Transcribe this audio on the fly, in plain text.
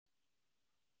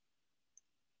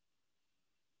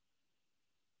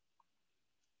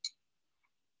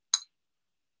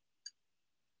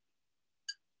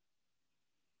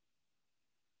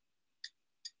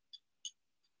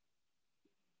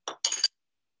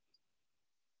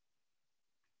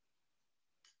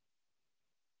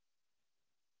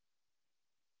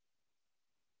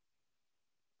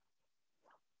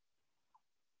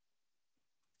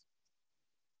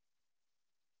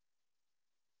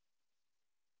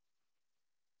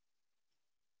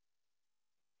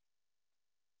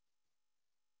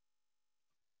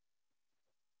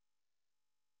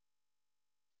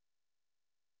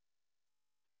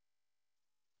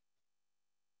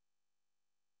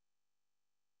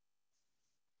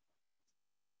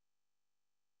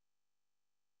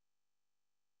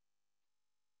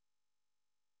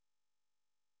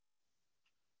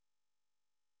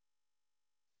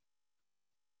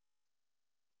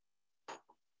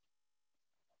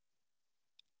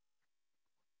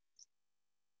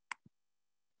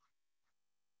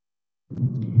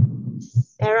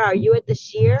Sarah, are you at the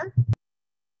shiur?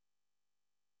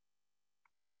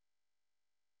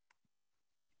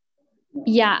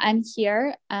 Yeah, I'm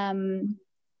here.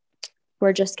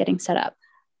 We're just getting set up.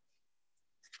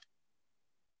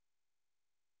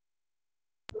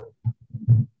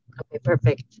 Okay,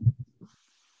 perfect.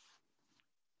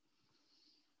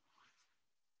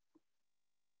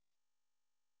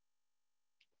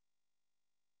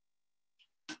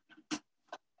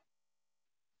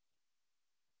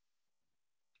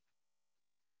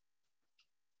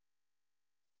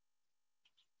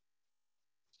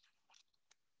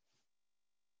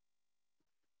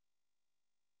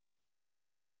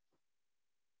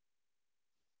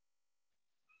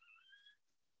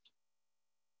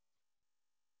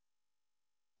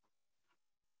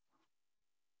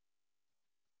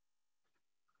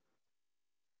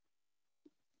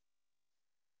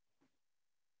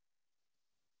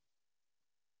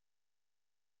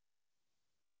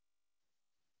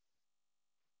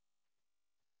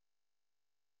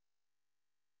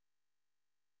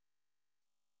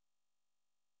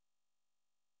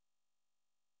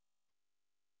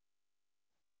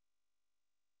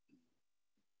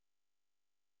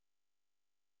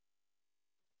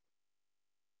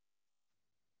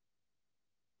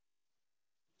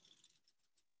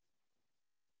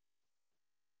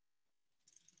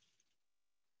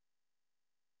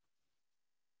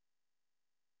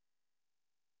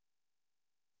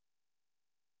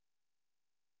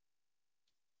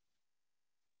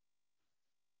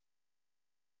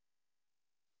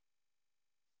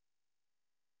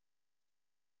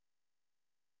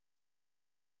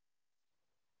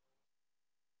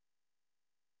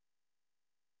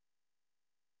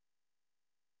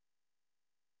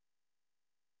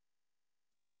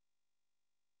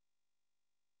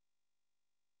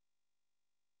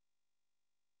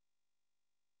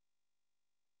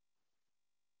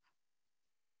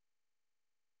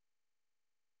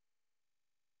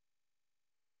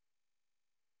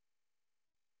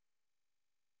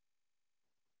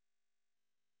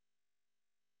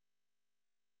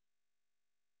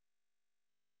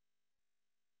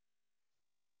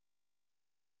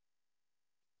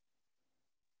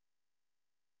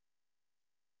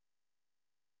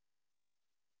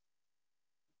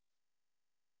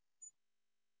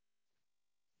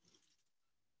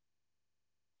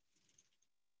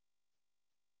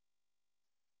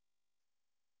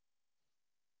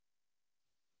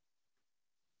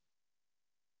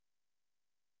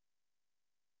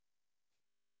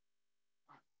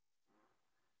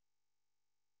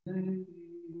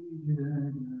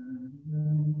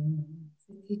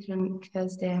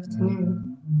 Thursday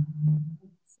afternoon.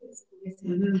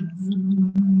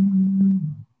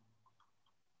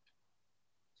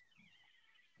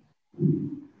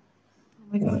 Oh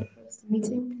my God, what's the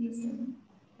meeting, please?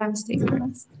 Fantastic.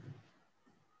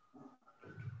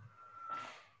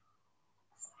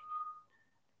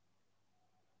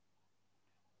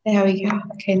 There we go.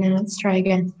 Okay, now let's try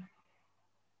again.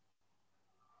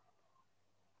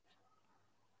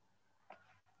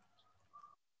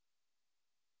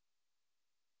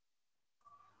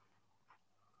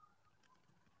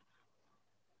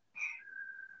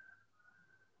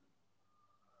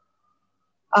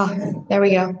 Oh, there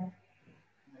we go.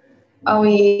 Do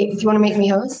you want to make me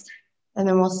host? And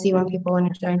then we'll see when people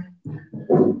want to join.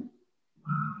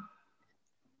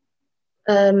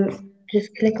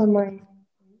 Just click on my.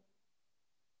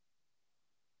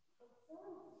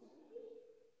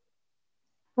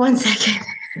 One second.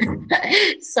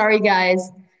 Sorry,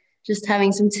 guys. Just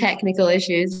having some technical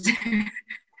issues.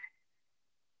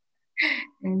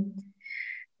 And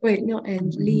wait, not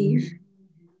end, leave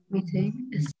meeting.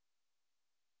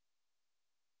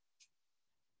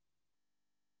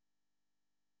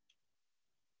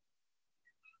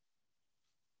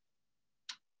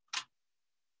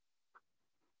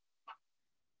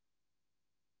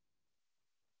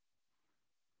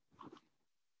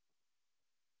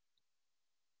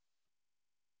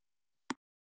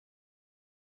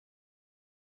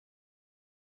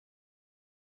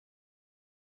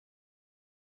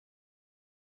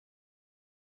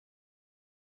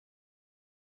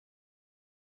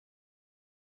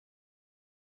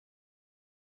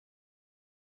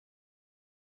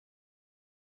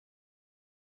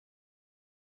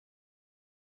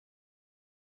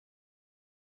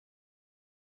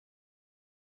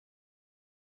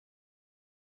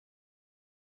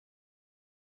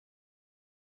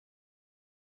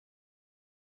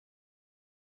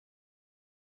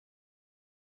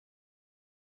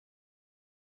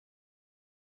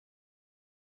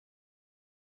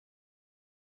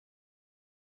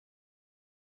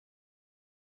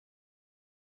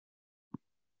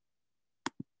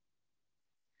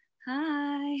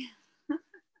 Hi.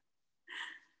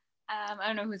 I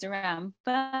don't know who's around,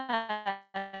 but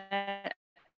I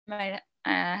might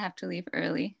have to leave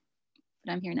early,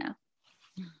 but I'm here now.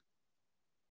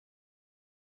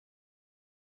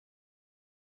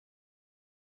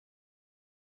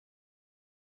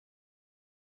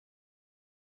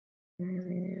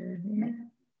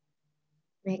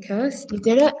 Make host. You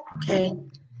did it? Okay.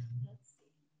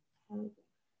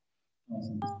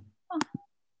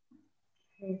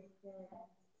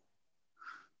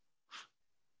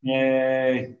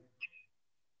 Yay.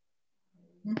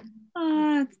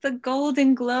 Oh, it's the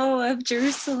golden glow of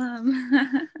Jerusalem.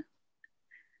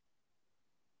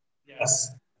 Yes.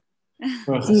 Do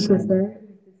you prefer?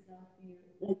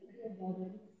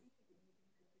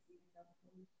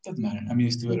 Doesn't matter. I'm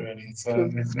used to it already. It's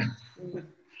Baruch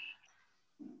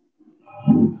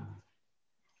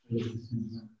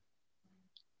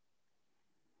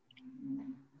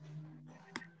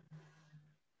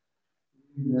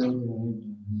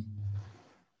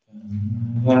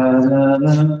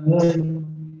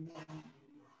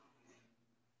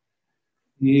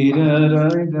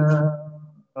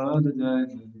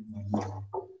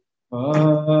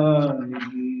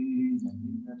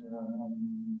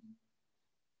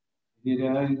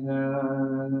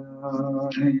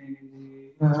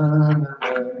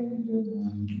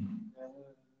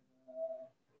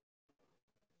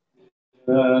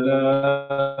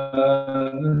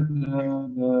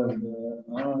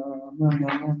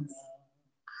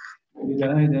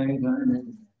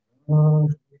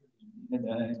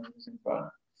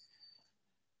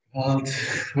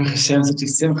Hashem, such a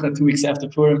simcha 2 weeks after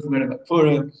Purim, forgot about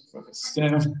Purim. Baruch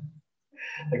Hashem,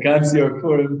 I can't see our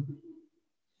Purim.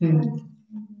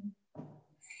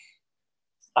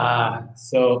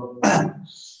 So I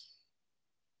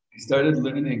started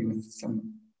learning with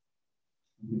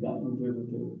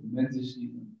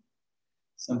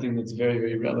something that's very,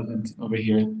 very relevant over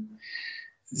here.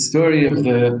 The story of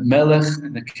the Melech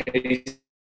and the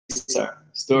Caesar,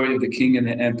 story of the king and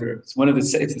the emperor. It's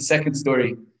the second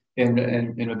story in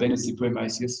Rabbeinu Sipurei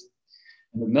Maisius.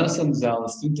 And the Nosson Zal, the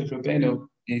student of Rabbeinu,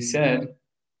 he said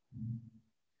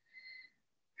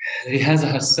he has a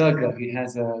hasaga, he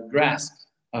has a grasp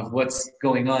of what's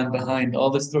going on behind all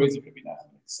the stories of Rabbi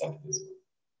Nachman, except this one.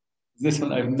 This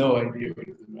one I have no idea what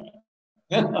it's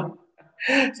about.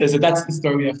 So that's the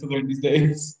story we have to learn these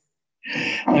days.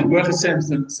 And Baruch Hashem,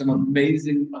 some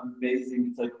amazing,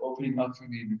 it's like opening up for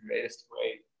me in the greatest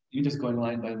way. You're just going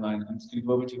line by line. I'm just going to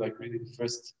go over to really the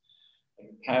first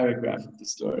paragraph of the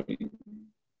story. And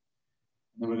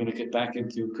then we're going to get back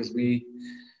into, because we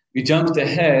jumped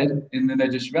ahead in the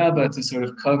Esther Rabbah to sort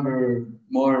of cover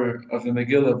more of the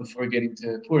Megillah before getting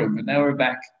to Purim. But now we're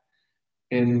back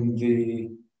in the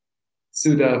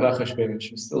Suda of Achashverosh.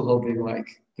 We're still holding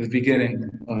like the beginning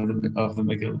of the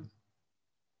Megillah.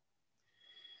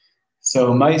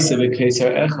 So Maisa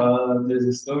v'Kaisar Echad, there's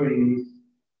a story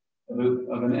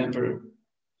of an emperor.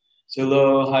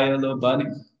 Shelo hayalo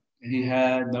banim. He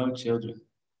had no children.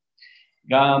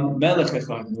 Gam Melech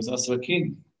Echad was also a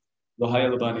king. Lo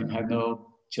hayalo banim, had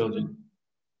no children.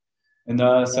 And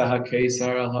Saha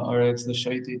Kaisar al haaretz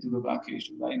l'shayti tu levakish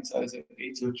l'layin tzazek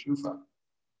eitzu trufa.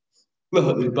 Lo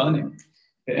hayalo banim.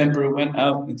 The emperor went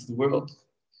out into the world to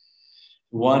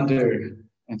wander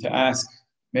and to ask.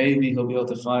 Maybe he'll be able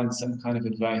to find some kind of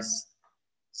advice,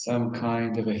 some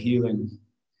kind of a healing,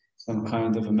 some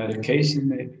kind of a medication,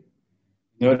 maybe,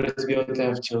 in order to be able to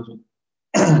have children.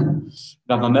 The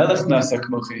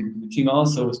king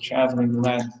also was traveling the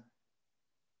land.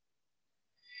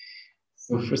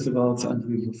 So first of all, it's an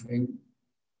unbelievable thing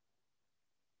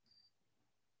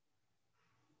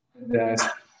that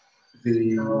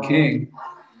the king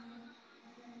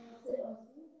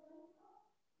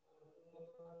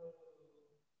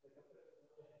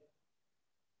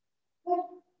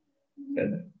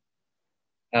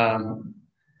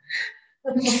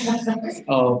it's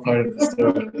all part of the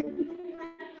story.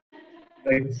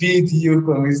 Like BDU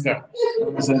when we start.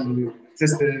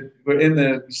 We're in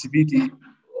the Shibiti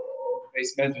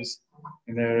base measures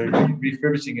and they're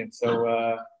refurbishing it. So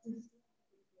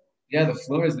yeah, the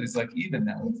floor is like even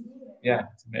now. Yeah,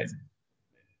 it's amazing.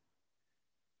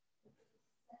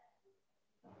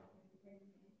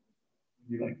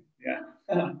 You like, yeah.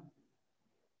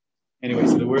 Anyway,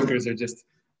 so the workers are just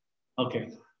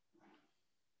okay.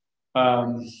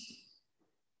 So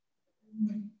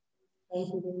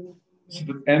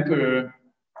the emperor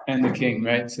and the king,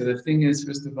 right? So the thing is,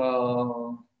 first of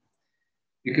all,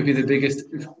 it could be the biggest.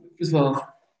 First of all,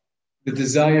 the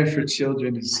desire for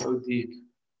children is so deep,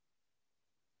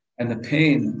 and the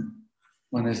pain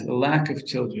when there's a lack of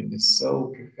children is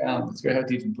so profound. It's very hard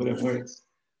to even put in words.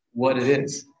 what it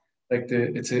is. Like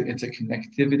it's a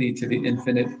connectivity to the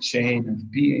infinite chain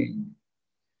of being.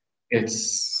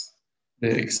 It's the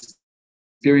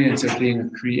experience of being a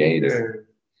creator.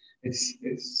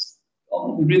 It's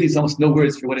really is almost no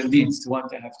words for what it means to want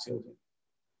to have children,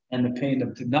 and the pain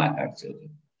of to not have children.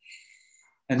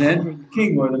 And then the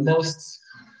king, or the most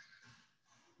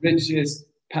richest,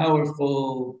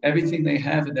 powerful, everything they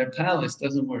have in their palace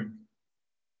doesn't work.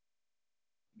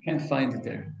 You can't find it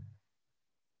there.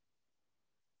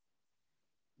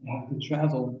 You have to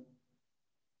travel.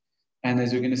 And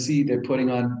as you're going to see, they're putting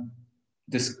on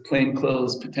this plain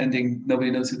clothes, pretending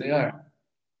nobody knows who they are.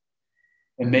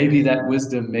 And maybe that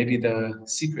wisdom, maybe the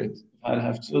secret of how to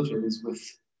have children is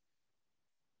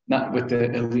not with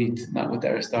the elite, not with the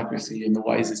aristocracy and the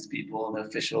wisest people and the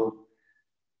official,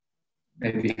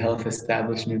 maybe health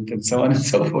establishment and so on and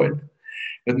so forth.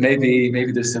 But maybe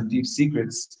there's some deep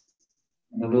secrets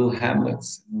in the little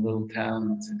hamlets, in the little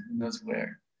towns, and who knows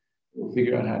where. We'll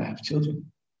figure out how to have children.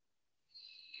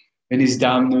 And they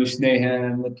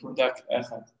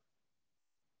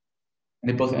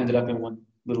both ended up in one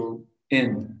little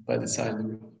inn by the side of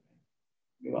the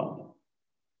road.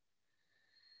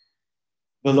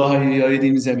 They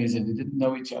didn't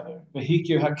know each other.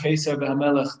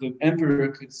 The emperor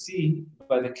could see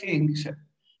by the king that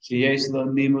he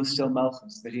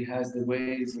has the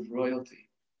ways of royalty.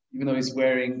 Even though he's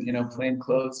wearing, plain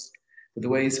clothes, but the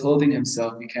way he's holding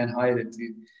himself, he can't hide it.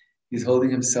 He's holding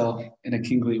himself in a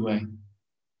kingly way.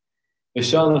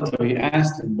 He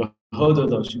asked him, when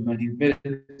he admitted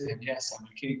to him, yes, I'm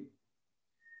a king.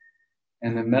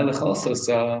 And the Melech also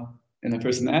saw, in the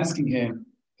person asking him,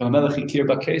 and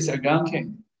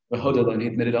he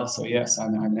admitted also, yes,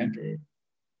 I'm an emperor.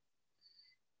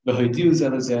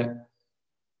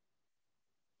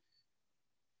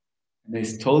 And they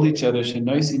told each other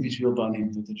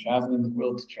that they're traveling the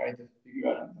world to try to figure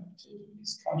out how to have children.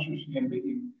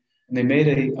 And they made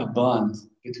a bond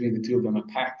between the two of them, a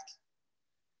pact.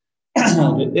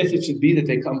 That if it should be that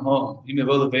they come home, their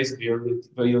wives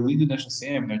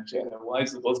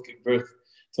will both give birth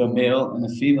to a male and a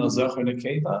female, Zachar and a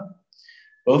Keva,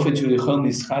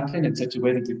 in such a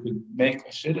way that they could make a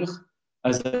shidduch,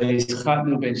 that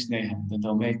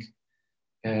they'll make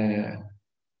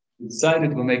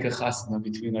decided we'll make a chasna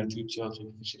between our two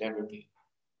children if it should ever be.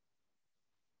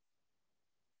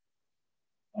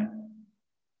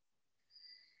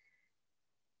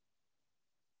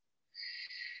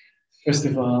 First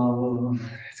of all,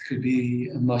 it could be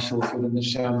a mashal for the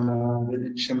neshama that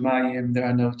in Shemayim there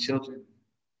are no children.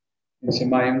 In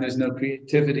Shemayim there's no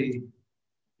creativity.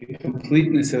 The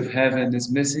completeness of heaven is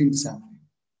missing something.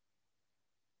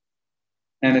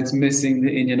 And it's missing the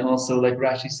inyan also, like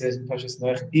Rashi says in Pashas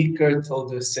Noach, Ikar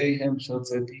told us, Sehem shel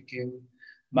tzadikim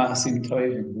ma'asim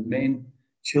toivim. The main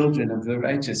children of the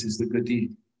righteous is the good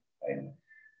deed. Right?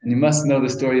 And you must know the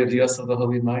story of Yosel the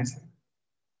Holy Miser.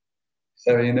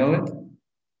 Sarah, you know it?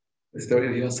 The story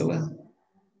of Yosel?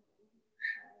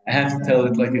 I have to tell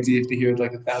it like it's, you have to hear it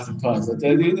like 1,000 times. I'll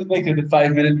tell you, make it the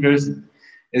 5-minute version.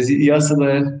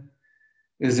 Yosel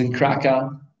is in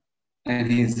Krakow.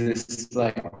 And he's this,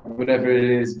 whatever it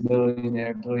is,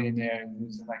 millionaire, billionaire, and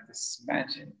he's in this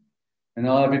mansion. And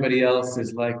everybody else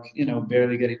is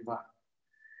barely getting by.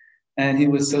 And he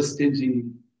was so stingy,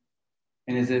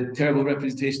 and is a terrible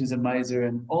representation as a miser.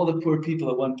 And all the poor people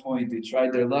at one point, they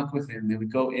tried their luck with him. They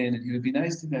would go in, and he would be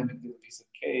nice to them and give a piece of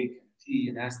cake and tea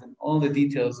and ask them all the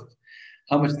details of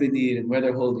how much they need and where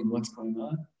they're holding, what's going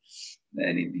on.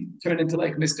 Then he'd turn into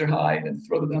Mr. Hyde and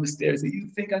throw them down the stairs. You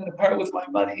think I'm going to part with my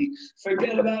money?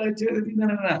 Forget about it.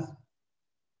 No.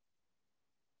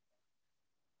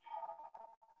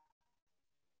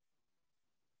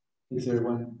 This is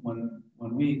one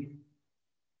week.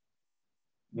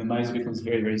 The miser becomes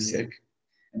very, very sick.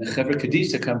 And the Chevra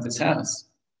Kadisha come to his house.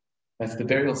 That's the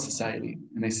burial society.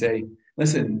 And they say,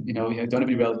 listen, you don't have to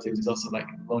be relatives. There's also a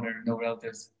loner, no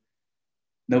relatives.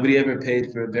 Nobody ever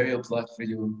paid for a burial plot for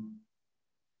you.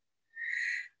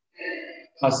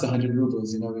 Costs 100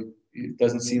 rubles, it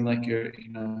doesn't seem like you're,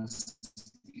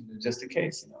 just a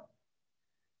case,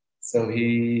 So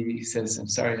he says, I'm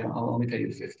sorry, I'll only pay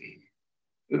you 50.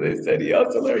 So they said,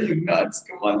 Yosel, are you nuts?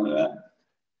 Come on, man.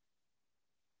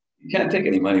 You can't take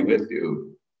any money with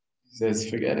you. He says,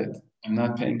 forget it. I'm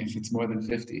not paying if it's more than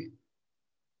 50.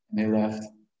 And they left.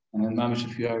 And then mamash, a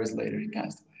few hours later, he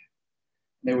passed away.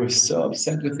 They were so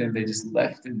upset with him, they just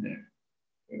left him there.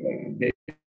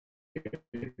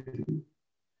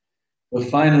 But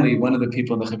finally, one of the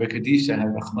people in the Chevra Kadisha had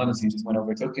Rachmanos, he just went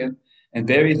over, took him, and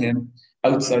buried him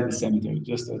outside the cemetery,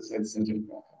 just outside the cemetery of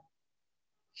Krakow.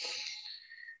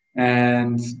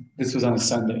 And this was on a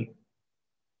Sunday.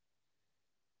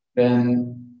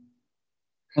 Then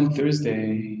come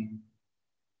Thursday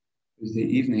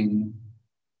evening,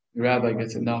 the rabbi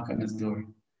gets a knock on his door.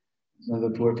 It's one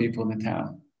of the poor people in the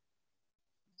town.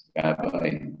 Rabbi,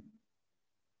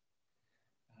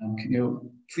 can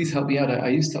you please help me out? I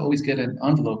used to always get an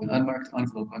unmarked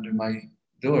envelope under my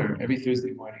door every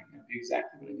Thursday morning. That'd be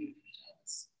exactly what I needed for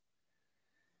Shabbos.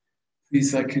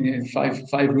 Please, can you,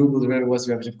 five rubles or whatever it was,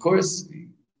 Rabbi? Of course.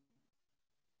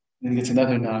 Then he gets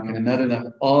another knock and another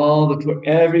knock. All the poor,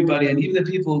 everybody, and even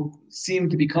the people who seemed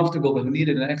to be comfortable but who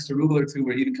needed an extra ruble or two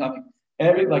were even coming.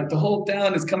 The whole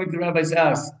town is coming to the rabbi's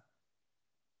house.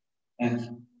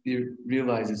 And he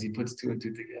realizes, he puts two and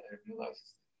two together,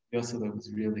 realizes Yosef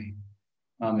was really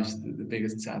Amish, the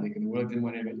biggest tzaddik in the world, didn't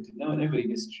want anybody to know, and everybody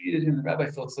mistreated him. The rabbi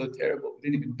felt so terrible, we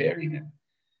didn't even bury him.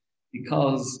 He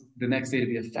calls the next day to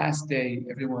be a fast day,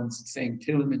 everyone's saying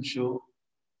Tehillim in shul.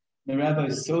 The rabbi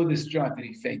is so distraught that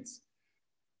he faints.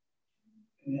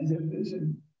 And he has a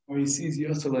vision where he sees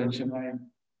Yosef and Shemayim.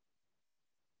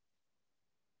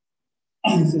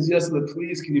 He says, Yosef,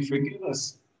 please, can you forgive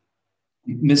us?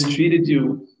 We mistreated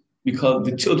you.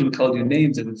 The children called you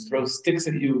names and would throw sticks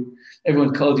at you.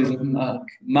 Everyone called you the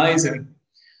miser.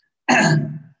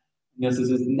 Yosef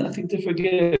says, nothing to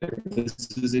forgive. This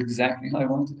is exactly how I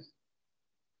wanted it.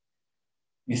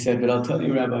 He said, but I'll tell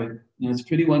you, Rabbi, it's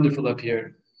pretty wonderful up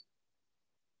here.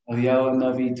 Eliyahu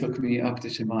Navi took me up to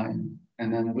Shemayim,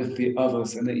 and then with the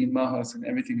avos and the imahas and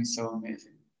everything is so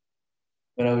amazing.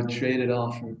 But I would trade it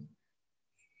all for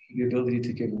the ability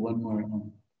to give one more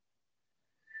home.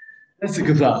 That's a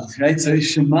gewalt, right? So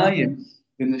Shemayim,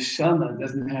 the neshama,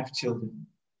 doesn't have children.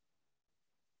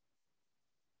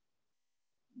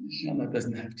 The neshama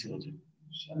doesn't have children.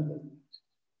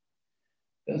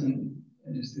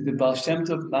 The Baal Shem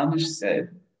Tov Lamish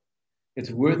said, it's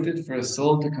worth it for a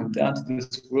soul to come down to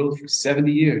this world for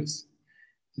 70 years,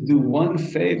 to do one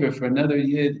favor for another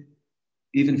yid,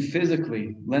 even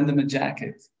physically, lend them a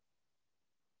jacket.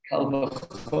 Kal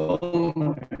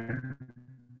v'chomer,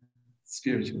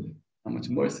 spiritually. How much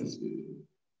more so spiritually?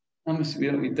 How much we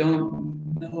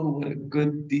don't know what a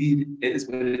good deed is,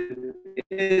 what it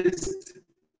is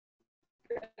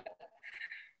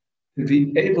to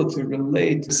be able to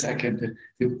relate a second,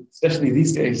 especially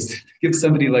these days, to give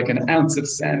somebody like an ounce of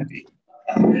sanity.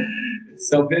 It's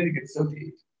so big, it's so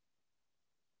deep.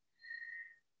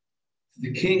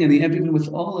 The king and the emperor, even with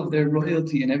all of their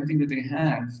royalty and everything that they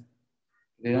have,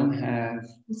 they don't have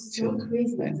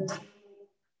children.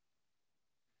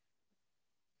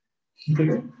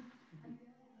 Right?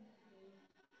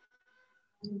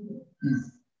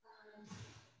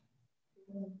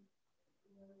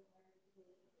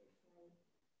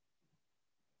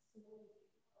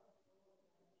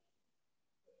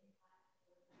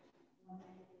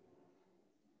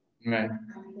 Right.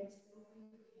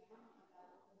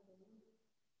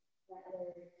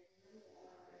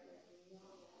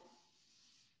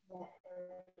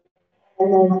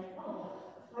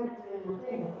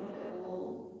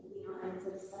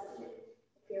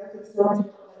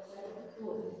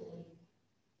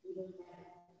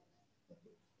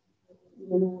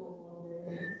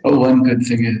 Oh, one good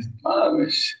thing is,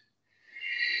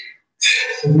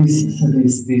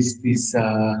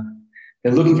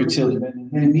 they're looking for children,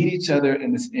 and they meet each other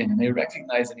in this inn, and they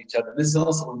recognize in each other. This is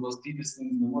also one of the most deepest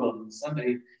things in the world. When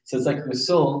somebody, so it's like the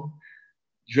soul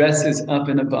dresses up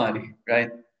in a body,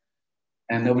 right?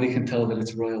 And nobody can tell that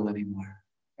it's royal anymore,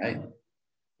 right?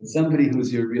 But somebody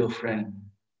who's your real friend.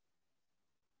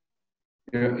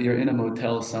 You're in a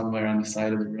motel somewhere on the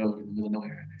side of the road in the middle of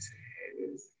nowhere, and they say,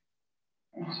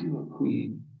 "Hey, aren't you a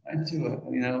queen? Aren't you a,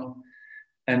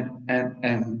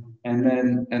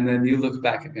 And then you look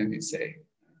back at him and you say,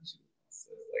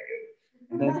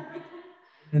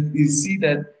 and you see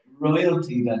that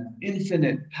royalty, that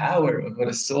infinite power of what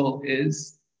a soul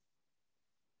is.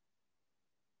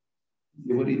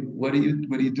 What are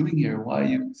you doing here? Why are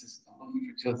you? I'm looking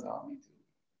for children. Oh, me too.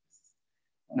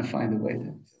 I'm gonna find a way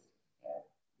to.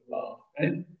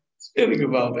 Right? It's really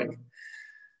gewaldic.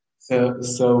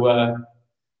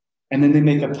 And then they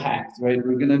make a pact, right?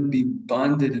 We're going to be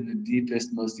bonded in the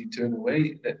deepest, most eternal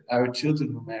way that our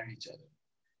children will marry each other.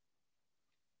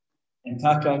 And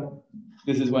Taka,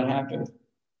 this is what happened.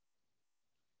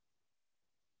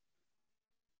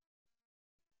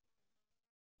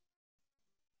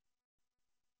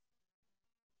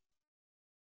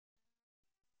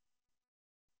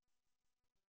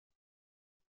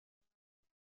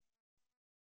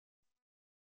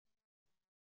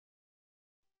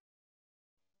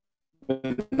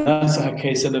 That's a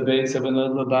case of the base of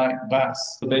another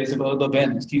bas, the base of another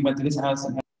ben. He went to his house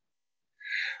and.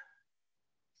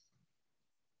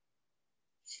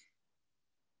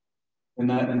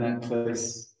 They're not in that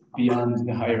place beyond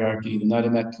the hierarchy. They're not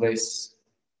in that place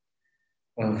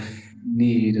of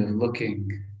need, of looking,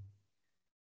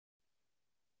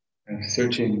 of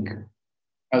searching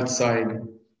outside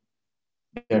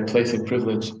their place of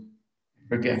privilege.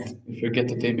 They forget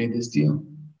that they made this deal.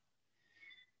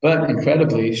 But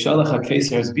incredibly, Shalach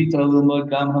HaKesar Bita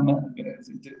Lumod Gam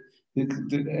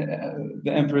the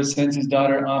emperor sends his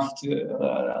daughter off to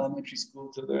elementary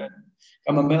school to learn.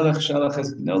 The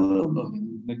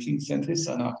king sent his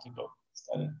son off to go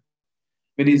study.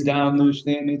 But he's down. They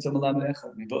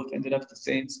both ended up the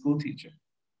same school teacher.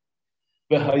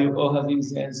 They loved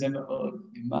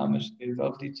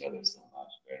each other so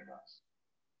much, very much.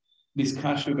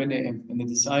 And they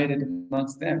decided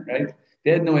amongst them, right?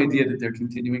 They had no idea that they're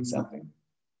continuing something.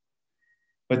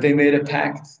 But they made a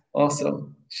pact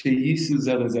also.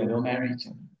 They'll marry each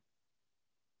other.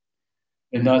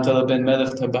 And Natala ben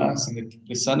Melech Tabas, and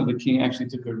the son of the king actually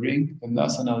took a ring, and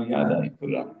Nasan al Yada, he put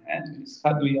it on her hand, and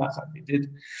they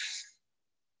did.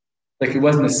 Like it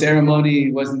wasn't a ceremony,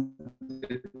 it wasn't.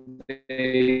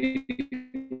 They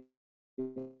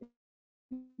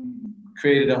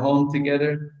created a home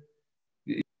together.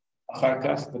 But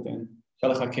then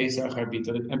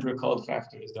the emperor called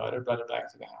after his daughter, brought her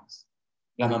back to the house.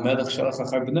 And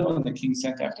the king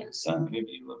sent after his son,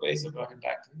 brought him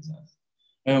back to his house.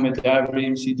 And then the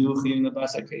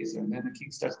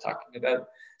king starts talking about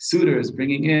suitors,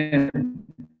 bringing in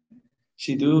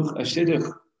shidduch, a shidduch,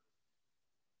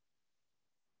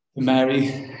 to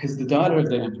marry the daughter of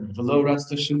the emperor.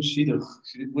 She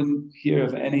wouldn't hear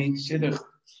of any shidduch.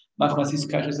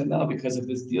 Because of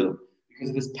this deal, because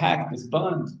of this pact, this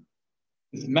bond,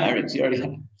 this marriage he already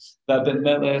had.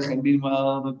 And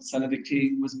meanwhile, the son of the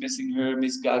king was missing her. He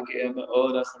was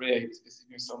missing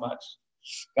her so much.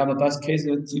 And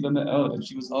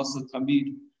she was also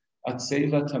tamid.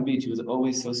 She was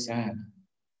always so sad.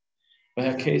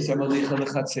 And he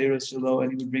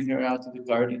would bring her out to the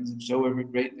gardens and show her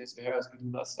greatness. But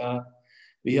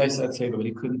he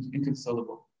couldn't,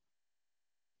 inconsolable.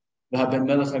 The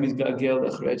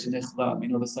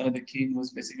son of the king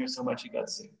was missing her so much he got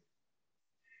sick.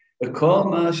 And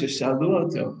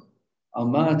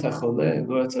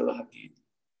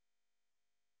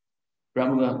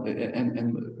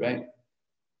right,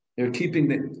 they were keeping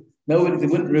they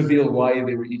wouldn't reveal why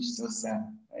they were each so sad,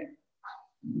 right?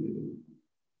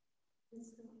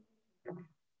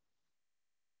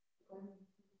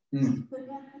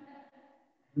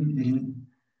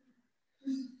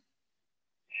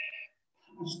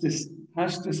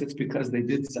 Pashtus, it's because they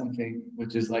did something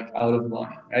which is like out of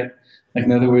line, right? Like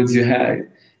in other words, you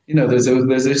had, there's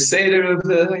a seder of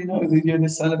the, you're the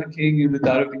son of the king, you're the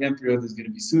daughter of the emperor. There's going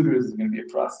to be suitors. There's going to be a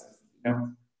process.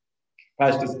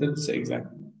 Pashtus didn't say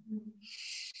exactly.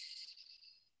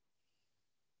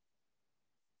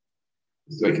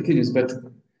 The story continues, but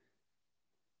the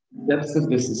depth of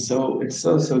this is so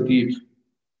deep.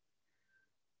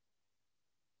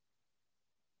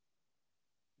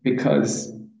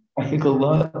 Because I think a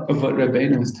lot of what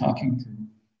Rabbeinu was talking to,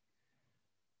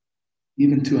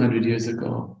 even 200 years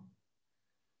ago,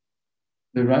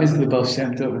 the rise of the Baal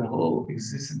Shem Tov and the whole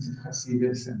existence of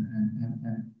Hasidus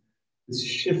and this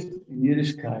shift in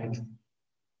Yiddishkeit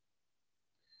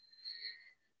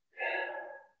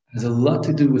has a lot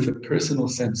to do with a personal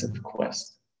sense of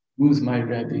quest. Who's my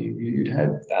Rebbe? You'd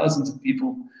have thousands of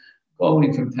people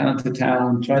going from town to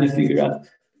town, trying to figure out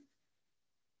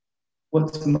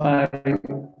what's my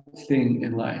thing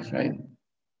in life, right?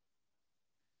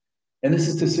 And this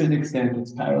is to a certain extent,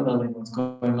 it's paralleling what's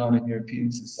going on in European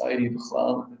society at the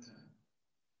time.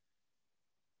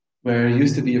 Where it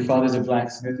used to be your father's a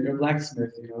blacksmith, you're a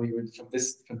blacksmith, you were from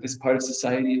this part of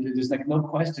society, there's like no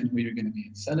question who you're going to be.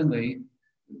 And suddenly,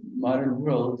 the modern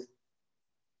world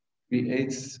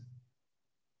creates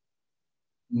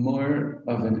more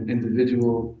of an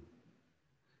individual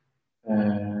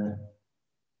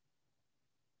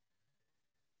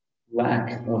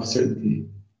lack of certainty.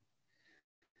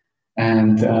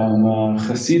 And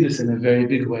Hasidus, in a very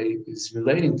big way, is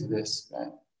relating to this,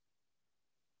 right?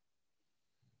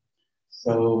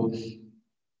 So,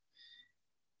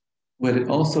 what it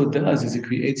also does is it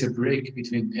creates a break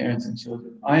between parents and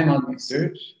children. I'm on my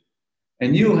search,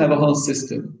 and you have a whole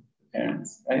system,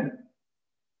 parents, right? And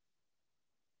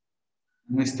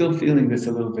we're still feeling this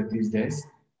a little bit these days.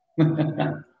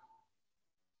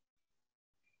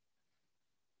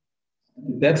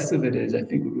 The depths of it is, I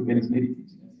think, what we're going to maybe teaching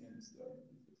us in this story,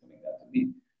 coming out to meet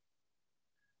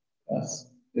us,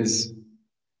 is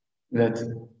that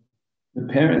the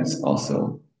parents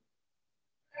also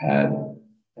had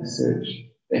a search.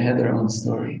 They had their own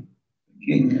story. The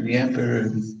king and the emperor,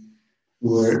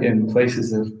 who were in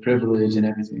places of privilege and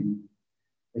everything,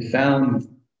 they found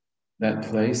that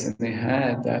place and they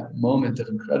had that moment of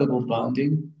incredible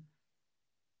bonding,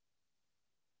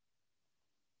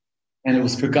 and it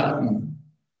was forgotten.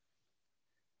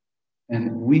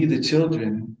 And we, the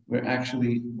children, were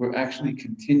actually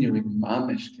continuing,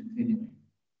 mamish continuing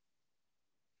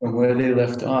from where they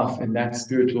left off in that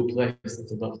spiritual place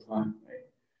that's above time. Right?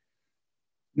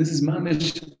 This is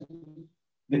mamish,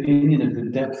 the Indian of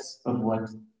the depths of what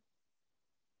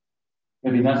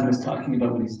Rabbi Nachman is talking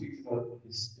about when he speaks about what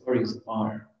his stories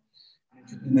are.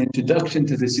 In the introduction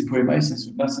to the shiurim,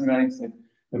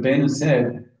 Rabbeinu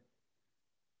said,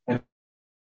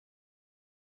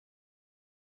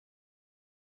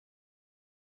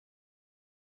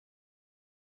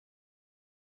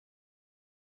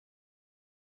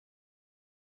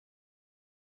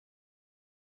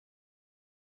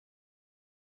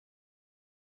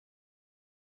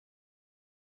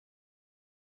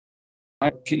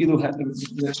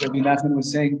 Rabbi Nachman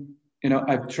was saying,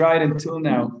 I've tried until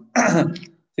now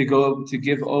to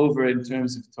give over in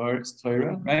terms of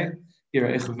Torah, right? Here,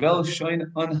 Echvel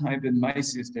shoin onhai ben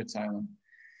maisius der Zeilen.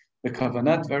 The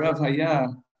kavanat v'rav haya,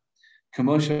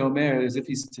 kamosha omer, as if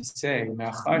he's to say,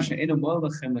 me'achar she'enu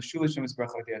molachem l'shuv Hashem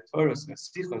yisbarach ha'diatoros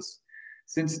v'sichos,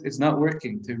 since it's not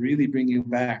working to really bring you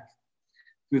back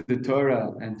through the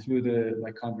Torah and through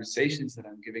the conversations that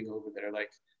I'm giving over that are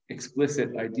like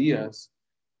explicit ideas.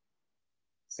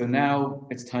 So now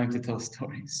it's time to tell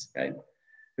stories, right?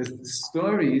 Because the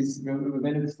stories,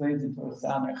 Rabbeinu explains in Torah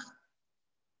Samech,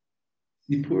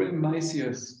 Sipurim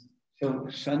Maisios,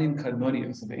 Shanim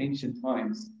Kadmonios of ancient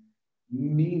times,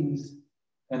 means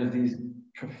kind of these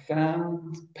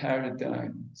profound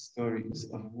paradigm stories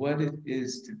of what it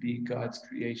is to be God's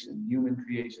creation, human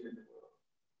creation in the world.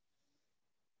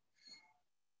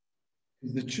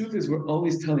 Because the truth is, we're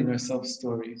always telling ourselves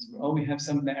stories. We have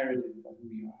some narrative about who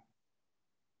we are.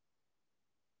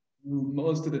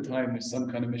 Most of the time, there's some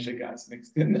kind of mishigas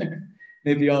mixed in there.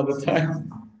 Maybe all the time.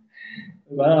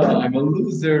 Well, I'm a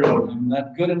loser, or I'm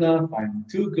not good enough, I'm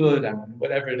too good, I'm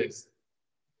whatever it is.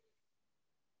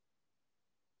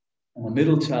 I'm a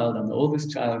middle child, I'm the oldest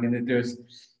child. I mean, there's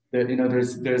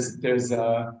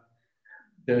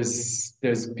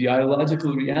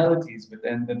biological realities, but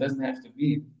then that doesn't have to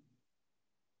mean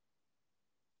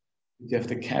you have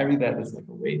to carry that as like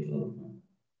a weight all the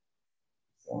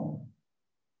time.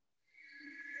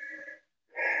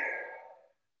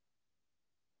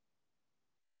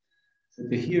 So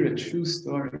to hear a true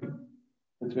story,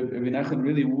 that Rabbi Nachman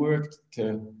really worked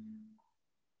to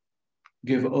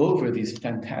give over these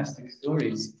fantastic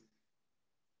stories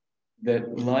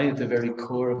that lie at the very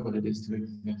core of what it is to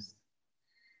exist.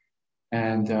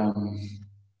 And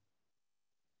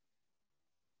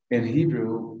in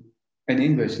Hebrew, in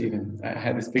English even, I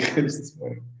had this big this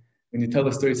morning. When you tell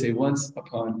a story, say once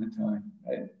upon a time,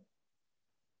 right?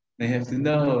 They have to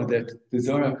know that the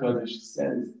Zohar HaKadosh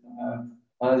says,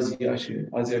 Az Yashir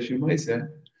Moiseh,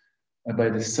 by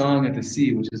the song at the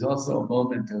sea, which is also a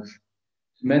moment of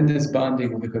tremendous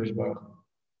bonding with the Kodesh Baruch Hu.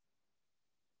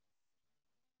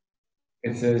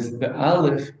 It says, the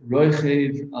Aleph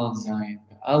Roichev al Zayin.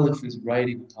 The Aleph is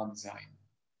writing upon Zayin.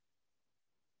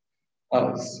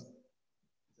 Az.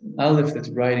 Aleph that's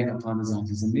writing upon the Zayin.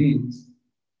 It means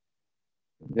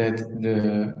that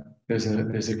there's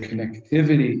a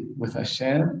connectivity with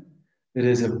Hashem that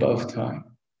is above time.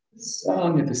 The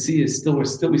song at the sea is still, we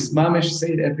mamish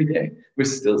say it every day. We're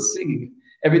still singing it.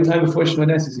 Every time before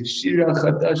Shemona Esrei, Shira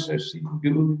Chadasha, Shira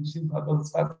Gelulim, Shim Habal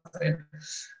Tzvat.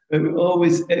 We're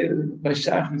always, by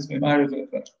Shachris, by Mariv,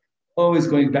 always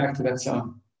going back to that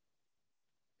song.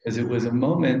 Because it was a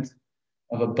moment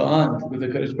of a bond with the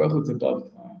Kodesh Baruch Hu that's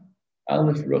above time.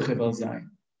 Aleph Rochev Al Zayin.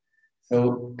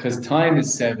 So, because time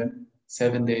is 7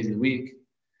 days a week,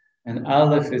 and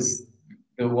Aleph is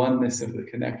the oneness of the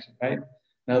connection, right?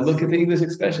 Now look at the English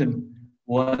expression,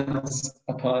 once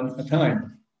upon a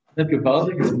time. That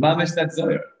Gabaldik is mamish that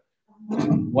Zohar.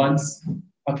 Once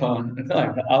upon a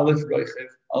time. The Aleph Roichev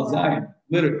Al Zayin.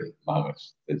 Literally,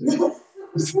 mamish.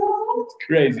 It's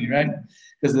crazy, right?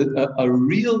 Because a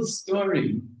real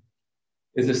story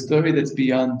is a story that's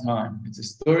beyond time. It's a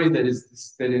story that is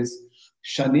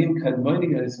Shanim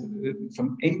Kadmoni, is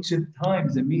from ancient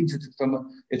times. It means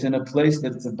it's in a place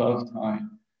that's above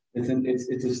time.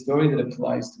 It's a story that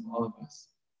applies to all of us.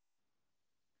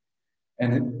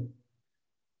 And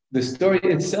the story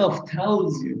itself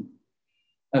tells you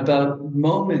about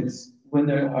moments when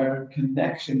there are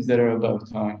connections that are above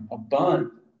time. A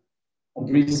bond, a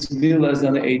bris milah is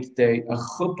on the 8th day. A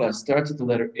chuppah starts with the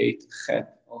letter 8,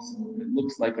 chet. Also, it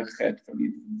looks like a chet from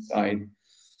the inside.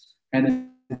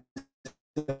 And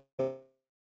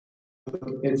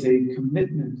it's a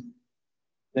commitment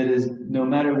that is, no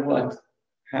matter what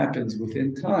happens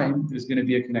within time, there's going to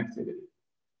be a connectivity.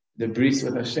 The bris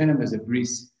with Hashem is a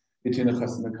bris between the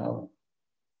chas and the kala.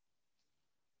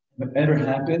 Whatever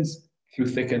happens, through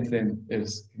thick and thin,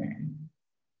 there's connection.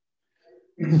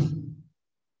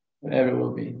 Whatever it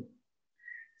will be.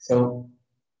 So,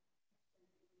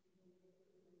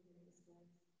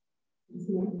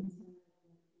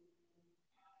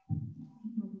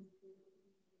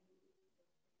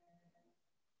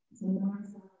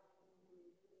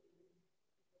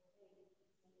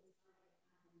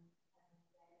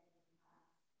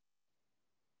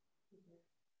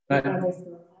 right.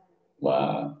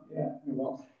 Wow, yeah,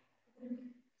 well.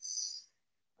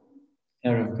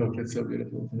 Rav Kook, it's so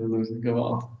beautiful to lose and go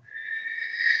on.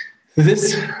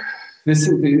 This is,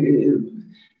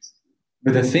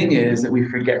 but the thing is that we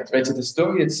forget, right? So the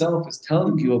story itself is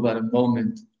telling you about a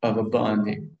moment of a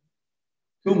bonding.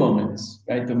 Two moments,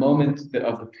 right? The moment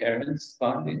of the parents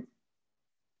bonding,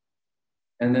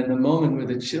 and then the moment where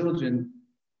the children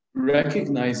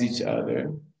recognize each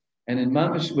other, and in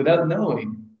mamish without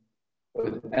knowing,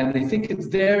 and they think it's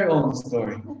their own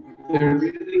story. They're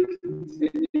really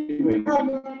continuing,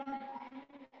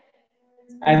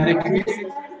 and they create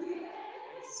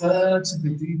such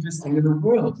the deepest thing in the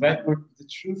world, right? Where the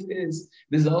truth is,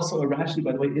 this is also a Rashi,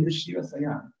 by the way, in the Shira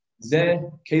Sayam. This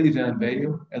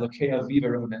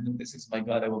is my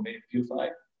God, I will make beautify.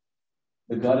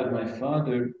 The God of my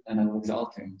father, and I will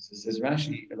exalt him. So it says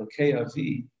Rashi, Elokei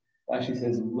Avi. Rashi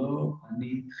says, Lo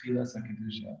ani tchilas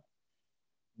hakedusha.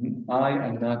 I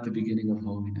am not the beginning of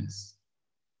holiness.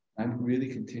 I'm really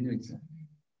continuing something.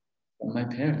 My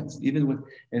parents, even with,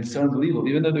 and it's so unbelievable,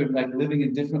 even though they're like living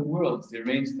in different worlds, the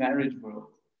arranged marriage world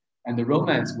and the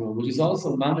romance world, which is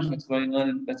also mamish what's going on,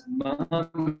 and that's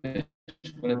mamish,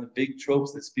 one of the big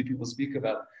tropes that people speak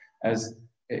about, as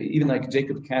even like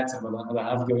Jacob Katz,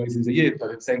 he's a Yid,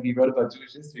 but it's saying he wrote about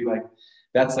Jewish history, like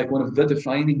that's like one of the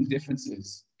defining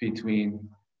differences between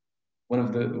one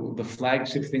of the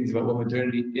flagship things about what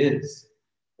modernity is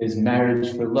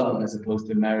marriage for love as opposed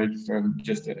to marriage for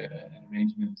just an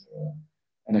arrangement or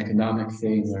an economic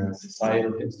thing or a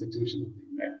societal institutional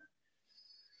thing, right?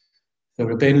 So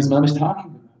Rabbeinu's mamish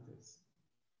talking about this.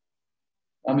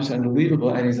 Mamish unbelievable,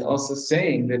 and he's also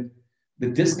saying that the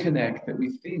disconnect that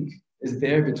we think is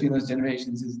there between those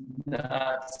generations is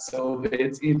not so,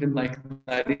 it's even like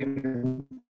not even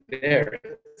there.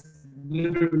 It's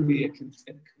literally a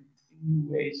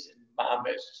continuation,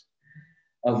 mamish,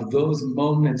 of those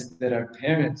moments that our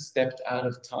parents stepped out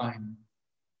of time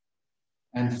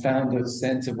and found a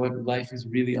sense of what life is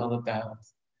really all about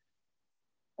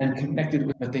and connected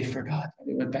with what they forgot.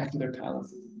 They went back to their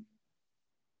palaces.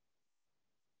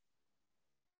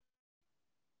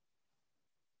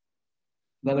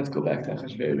 Now let's go back to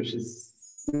Achashverosh's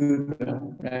Suda,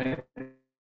 right?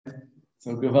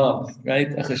 So Gavalt,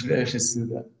 right? Achashverosh's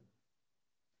Suda.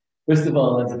 First of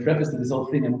all, as a preface to this whole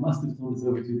thing, I must have told this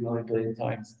over 2 billion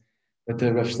times, but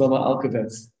the Rav Shlomo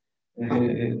Alkovitz,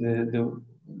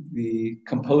 the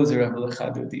composer of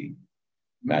Lechadodi,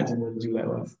 imagine what a Jew that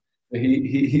was.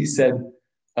 He said,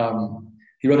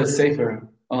 he wrote a sefer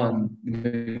on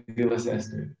Megillas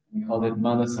Esther. He called it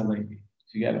Manas Halevi. Did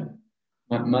you get it?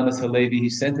 Manas Halevi. He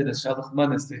sent it as Shalach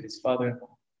Manas to his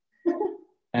father-in-law.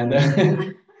 And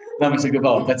not much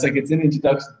about. That's like it's an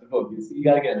introduction to the book. You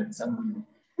gotta get it. It's unbelievable.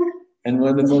 And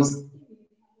one of the most,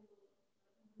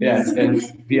 yeah,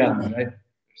 it's beyond, right?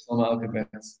 Shlomo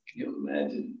Alkovitz. Can you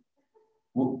imagine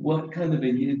what kind of a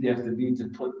yid do you have to be to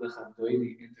put the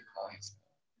Chadoini into Klal?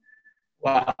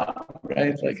 Wow,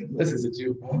 right? Like this is a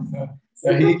Jew.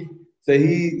 So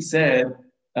he said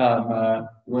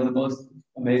one of the most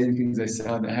amazing things I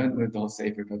saw. And I haven't read the whole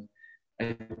sefer, but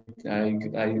I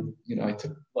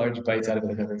took large bites out of it.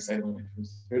 I got very excited when I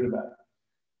first heard about it.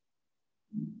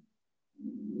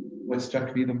 What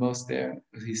struck me the most there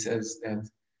was he says that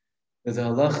there's a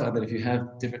halacha that if you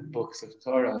have different books of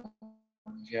Torah,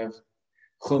 if you have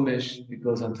Chumash, it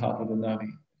goes on top of the Navi.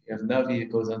 If you have Navi,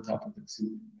 it goes on top of the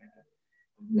Ksubim.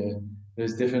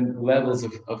 There's different levels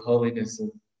of holiness.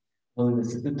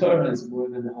 Holiness of the Torah is more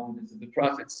than the holiness of the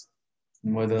prophets,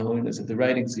 and more than the holiness of the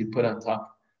writings you put on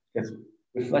top gets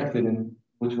reflected in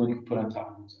which one you put on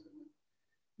top of each other.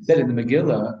 He said in the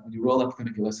Megillah, when you roll up the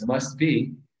Megillah, it must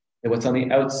be that what's on the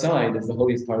outside is the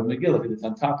holiest part of the Megillah, because it's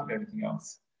on top of everything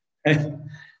else. So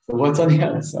what's on the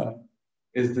outside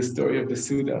is the story of the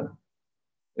Suda,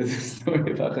 is the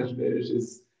story of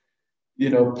Achashverosh's,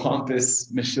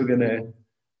 pompous, meshugane,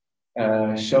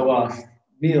 show-off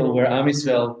meal where Am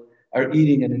Yisrael are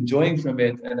eating and enjoying from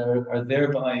it and are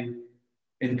thereby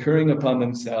incurring upon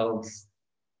themselves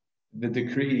the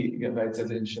decree, it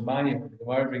says in Shemayim, the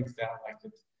Gemara brings down like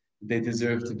that they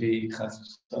deserve to be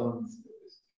chas v'shalom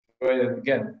destroyed. And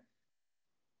again,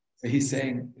 so he's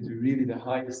saying it's really the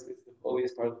highest, it's the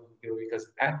holiest part of the Megillah, because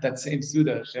at that same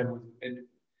Suda, Hashem was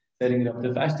setting it up.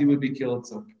 The Vashti would be killed,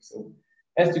 so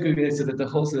Esther could get it so that the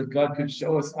whole, so that God could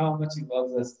show us how much He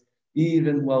loves us,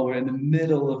 even while we're in the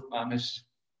middle of mamish,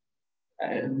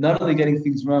 not only getting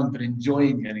things wrong, but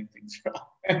enjoying getting things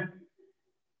wrong.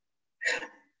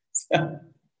 So,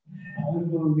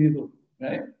 unbelievable,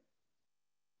 right?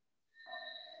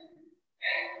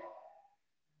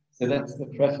 So that's the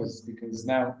preface, because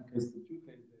the truth is,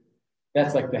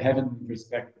 that's like the heavenly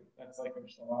perspective. That's like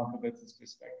Shlomo Alkavitz's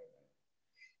perspective.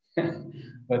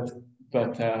 But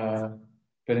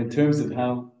in terms of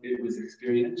how it was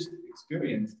experienced,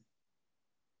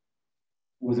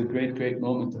 it was a great, great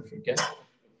moment of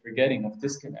forgetting, of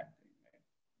disconnecting, right?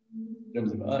 In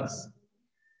terms of us.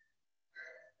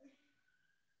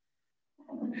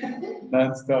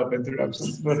 Non-stop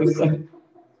interruptions. What is that?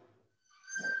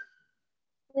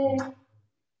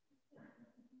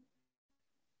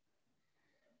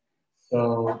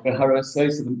 So the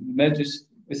Medrash,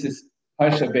 this is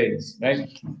Parsha Beis, right?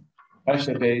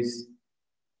 Parsha Beis.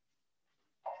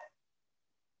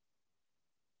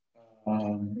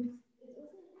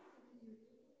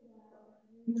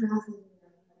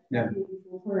 Yeah.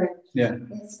 Yeah.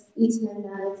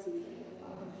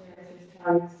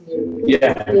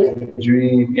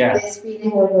 Dream. Yeah. This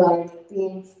feeling of like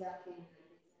being stuck in.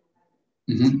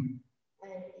 Mm-hmm.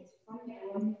 And it's funny, I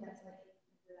wonder if that's like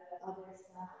the other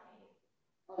side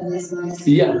of this life.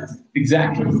 Yeah,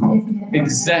 exactly.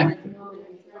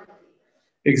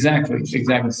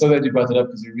 So that you brought it up,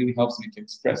 because it really helps me to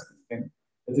express this thing.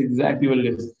 That's exactly what it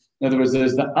is. In other words,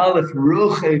 there's the Aleph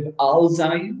Ruchev Al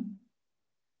Zayin.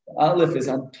 The Aleph is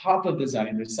on top of the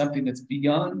Zayin. There's something that's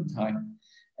beyond time.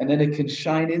 And then it can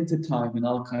shine into time in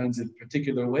all kinds of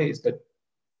particular ways. But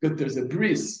there's a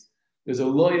bris, there's a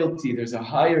loyalty, there's a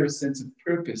higher sense of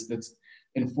purpose that's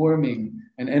informing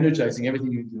and energizing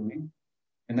everything you're doing.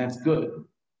 And that's good.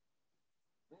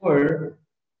 Or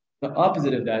the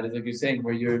opposite of that is, like you're saying,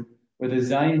 where the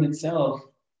Zayin itself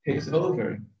takes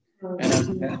over.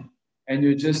 And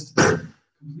you're just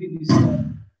completely stuck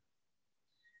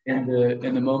in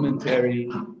the momentary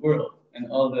world and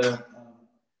all the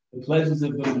pleasures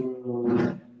of the world,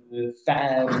 and the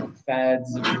fads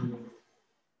of the world,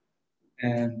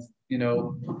 and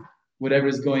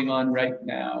whatever's going on right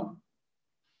now,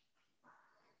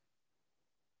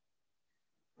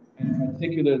 and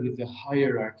particularly the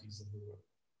hierarchies of the world.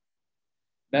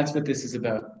 That's what this is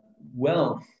about.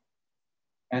 Wealth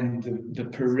and the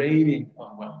parading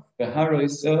of wealth. The haroi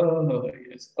so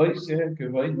yes.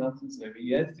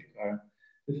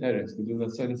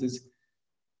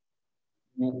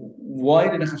 Why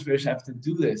did Achashverosh have to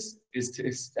do this? Is to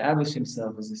establish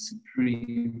himself as a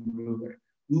supreme ruler.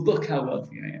 Look how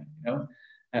wealthy I am,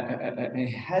 And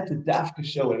he had to dafka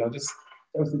show it. That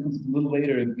was a little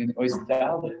later in Ois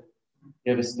Dalet.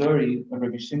 You have a story of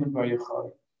Rabbi Shimon Bar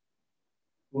Yochai,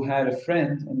 who had a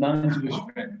friend, a non-Jewish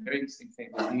friend. Very interesting thing.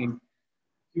 We're seeing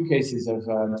two cases of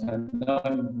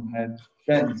Tanaim who had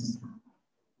friends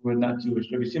who were not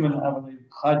Jewish. Rabbi Shimon had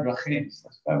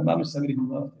somebody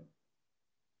who loved him,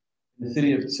 in the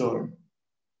city of Tzor.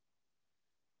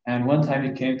 And one time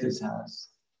he came to his house,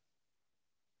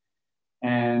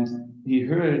 and he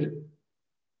heard,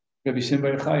 Rabbi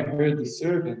Shimon Bar Yochai heard the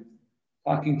servant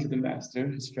talking to the master,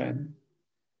 his friend,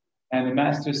 and the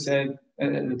master said,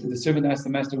 the servant asked the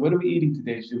master, "What are we eating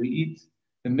today? Should we eat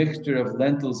the mixture of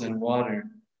lentils and water,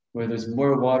 where there's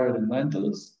more water than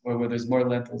lentils, or where there's more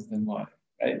lentils than water?"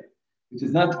 Right? Which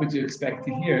is not what you expect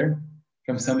to hear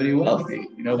from somebody wealthy.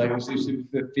 Like we should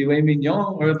the filet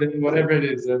mignon, or the whatever it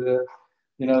is, or the,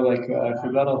 I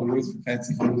forgot all the words for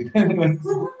fancy food.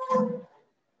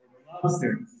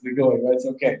 Lobster, the going, right? It's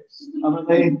okay.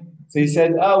 So he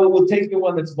said, we'll take the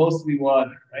one that's mostly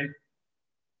water, right?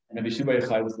 And Rabbi Shimon Bar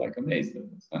Yochai was like amazed.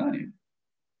 That's fine.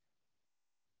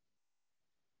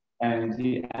 And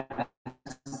he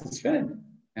asked his friend,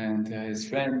 and his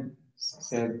friend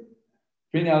said,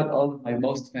 "Bring out all of my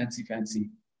most fancy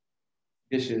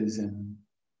dishes and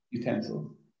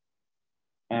utensils."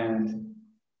 And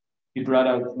he brought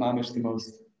out mamish, the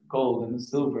most gold and the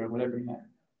silver and whatever he had.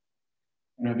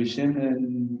 And Rabbi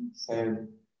Shimon said,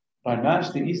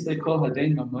 "Barnash the Isle Kol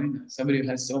Hadein Mamoina." Somebody who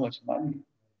has so much money.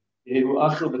 You're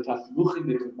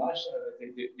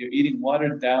eating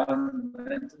watered down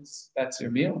lentils. That's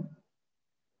your meal.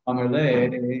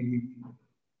 Amarle,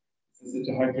 this is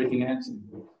such a heartbreaking answer.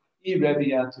 You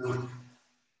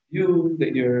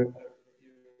that you're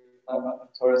a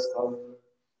Torah scholar,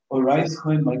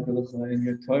 And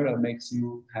your Torah makes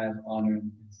you have honor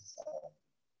in society.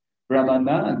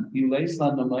 Ramanan,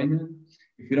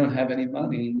 if you don't have any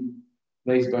money,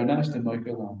 nobody will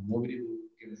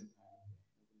give us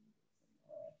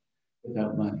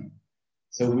without money.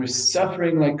 So we're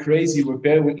suffering like crazy.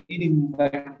 We're eating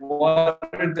like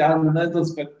watered down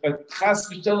lentils, but chas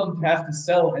v'shalom have to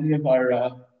sell any of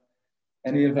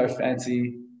our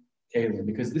fancy kalim,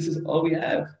 because this is all we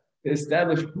have to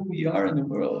establish who we are in the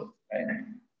world. Right?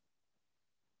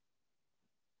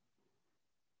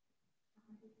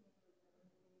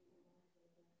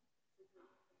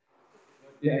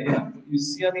 Yeah. You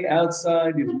see on the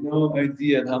outside, you have no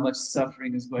idea how much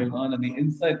suffering is going on the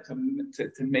inside to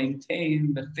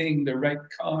maintain the thing, the right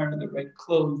car, the right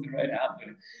clothes, the right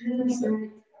outfit.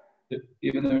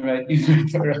 Even the right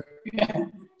Torah. Yeah.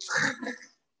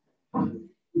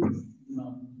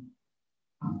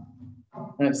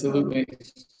 Absolutely.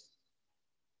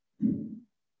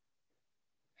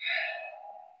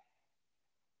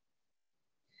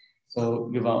 So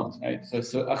Gewalt, right? So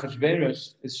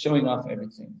Achashverosh is showing off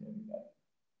everything to everybody.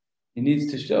 He needs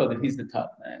to show that he's the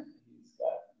top man.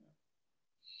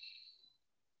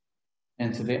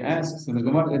 And so they ask, so the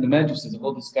Gemara in the Medrash there's a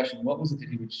whole discussion, what was it that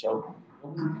he would show them?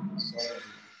 What was it that he would show them?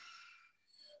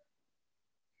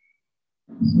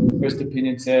 So the first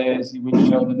opinion says he would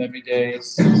show them every day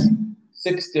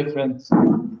six different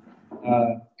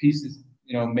pieces,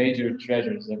 major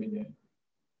treasures every day.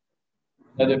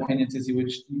 Another opinion says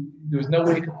there was no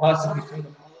way he could possibly show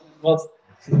them all of his wealth,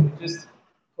 so he would just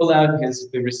pull out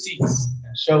the receipts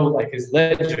and show like his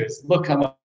ledgers. Look how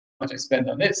much I spent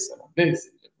on this and on this.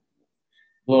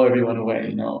 Blow everyone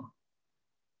away,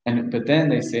 But then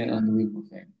they say an unbelievable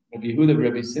thing. Rabbi Yehuda,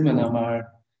 Rabbi Simon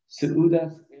Amar,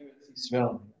 Seudas Eretz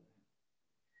Yisrael.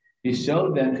 He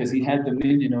showed them, because he had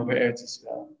dominion over Eretz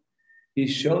Yisrael, he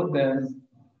showed them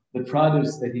the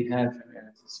produce that he had from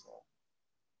Eretz Yisrael.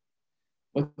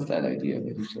 What's that idea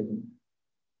that he showed them?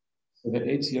 So the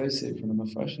Eitz Yosef from the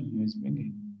Mepharshim he was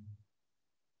bringing.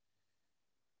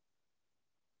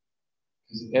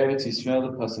 Because Eretz Yisrael,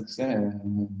 the Pasuk says,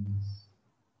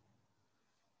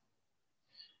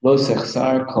 Lo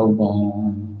sechsar kol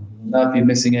ba'am. Will not be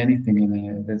missing anything in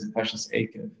there. There's a precious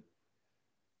Akev.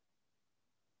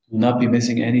 Will not be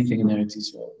missing anything in Eretz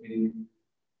Yisrael.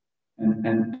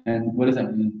 And what does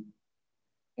that mean?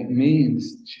 It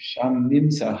means sham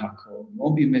nimsa hakol.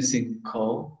 Won't be missing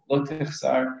kol. Lo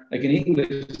techsar. Like in English,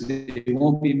 it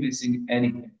won't be missing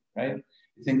anything, right?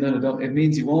 You think no, don't. It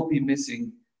means you won't be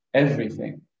missing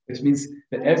everything, which means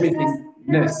that everything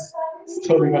miss. It's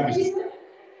totally rubbish.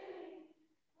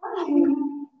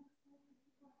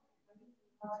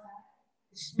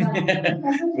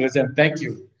 Thank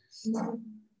you.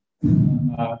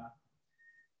 No.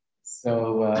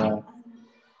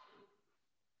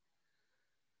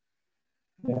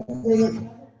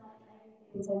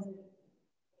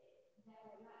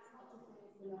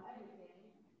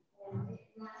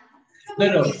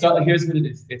 So here's what it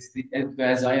is. It's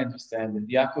as I understand it.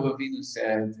 Yaakov Avinu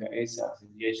said to Esav,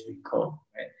 "Yeshli kol."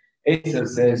 Right? Esav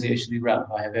says, "Yeshli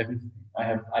rab." I have everything. I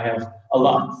have a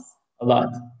lot.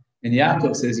 And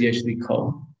Yaakov says, "Yeshli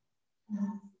kol."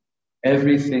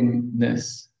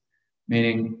 Everythingness,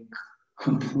 meaning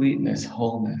completeness,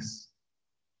 wholeness.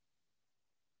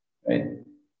 Right?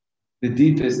 The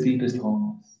deepest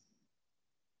wholeness.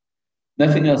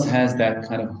 Nothing else has that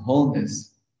kind of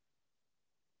wholeness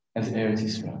as Eretz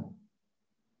Yisrael.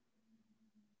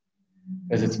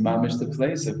 Because it's mamish the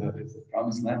place of it. It's the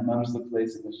promised land, mamish the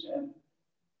place of Hashem.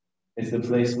 It's the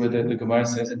place where the Gemara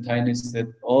says in Tainus that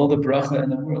all the bracha in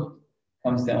the world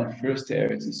comes down first to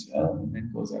Eretz Yisrael and then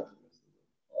goes out to the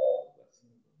rest of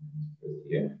the world. First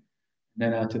here, and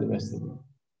then out to the rest of the world.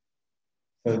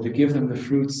 So to give them the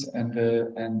fruits and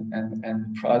the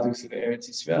products of Eretz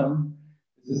Yisrael,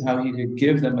 this is how he could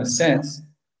give them a sense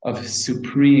of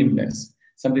supremeness,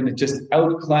 something that just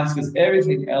outclasses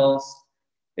everything else.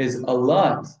 Is a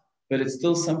lot, but it's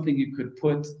still something you could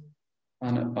put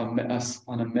on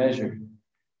a measure.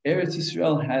 Eretz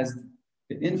Yisrael has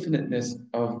the infiniteness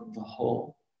of the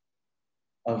whole,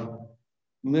 of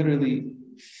literally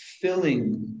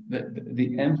filling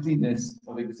the emptiness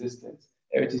of existence.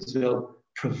 Eretz Yisrael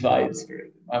provides for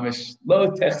it.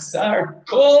 Lo techsar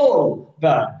kol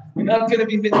ba. You're not going to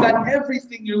be that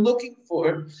everything you're looking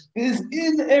for is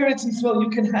in Eretz Yisrael. You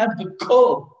can have the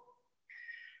kol.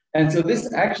 And so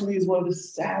this actually is one of the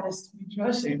saddest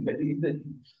midrashim that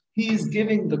he is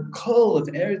giving the kol of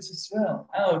Eretz Yisrael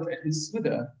out at his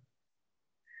Suda.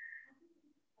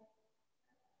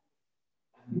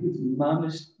 I think it's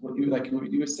mamish what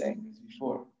you were saying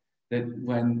before, that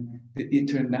when the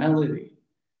eternality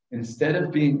instead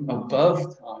of being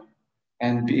above time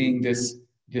and being this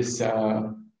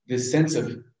sense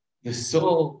of the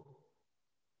soul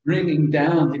bringing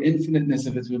down the infiniteness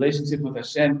of its relationship with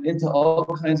Hashem into all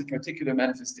kinds of particular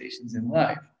manifestations in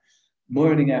life,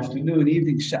 morning, afternoon,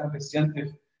 evening, Shabbos, Yom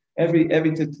Tov, every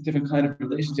different kind of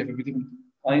relationship, every different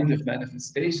kind of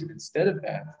manifestation. Instead of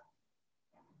that,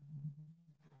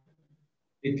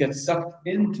 it gets sucked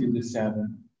into the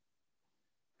seven,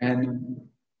 and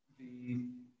the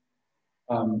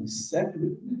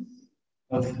separateness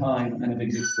of time and of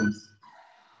existence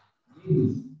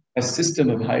needs a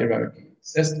system of hierarchy.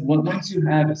 Once you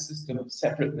have a system of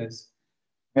separateness,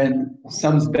 then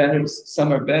some are better,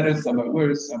 some are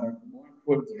worse, some are more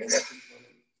important, less important.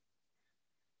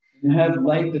 You have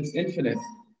light that's infinite,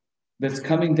 that's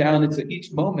coming down into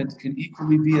each moment can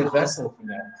equally be a vessel for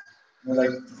that. Like,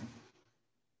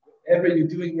 whatever you're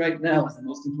doing right now is the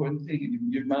most important thing.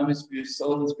 Your mamish, your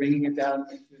soul is bringing it down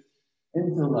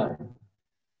into life.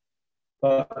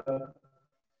 But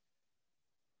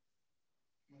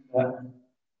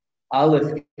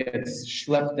Aleph gets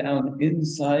schlepped down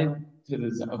inside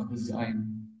of the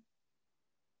Zion.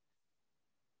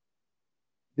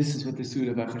 This is what the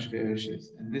Suda of Achashverosh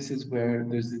is. And this is where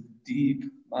there's a deep,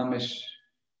 mamish,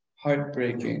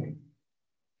 heartbreaking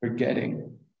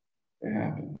forgetting that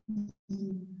happens.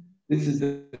 This is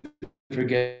the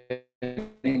forgetting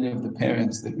of the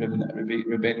parents that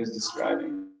Rebbeinu is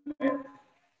describing.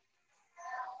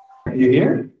 Are you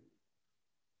here?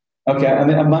 Okay, I'm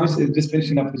just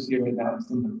finishing up this year right now.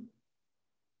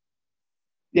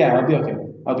 Yeah, I'll be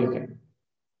okay.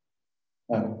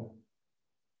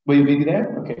 Will you be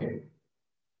there? Okay.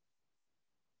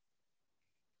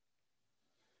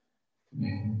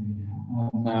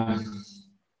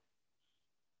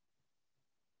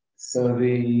 So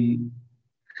the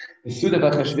Suda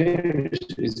of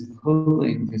Achashverosh is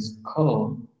pulling this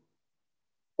Chol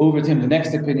over to him. The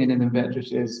next opinion in the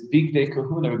Medrash is Bigdei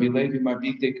Kahuna, Rabbi Leibish Mar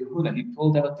Bigdei Kahuna. He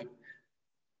pulled out the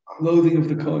clothing of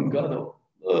the Kohen Gadol.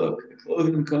 Look, the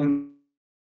clothing of the Kohen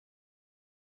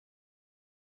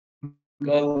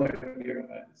Gadol are here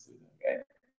about the Suda, okay?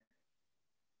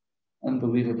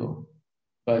 Unbelievable.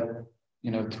 But,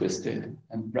 twisted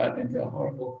and brought into a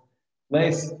horrible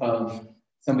place of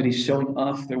somebody showing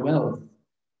off their wealth.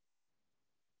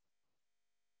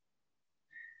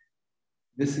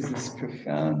 This is this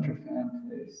profound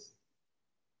place.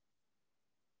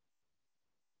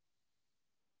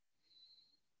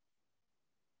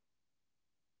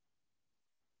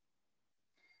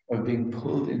 Of being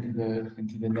pulled into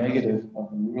the negative of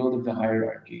the world of the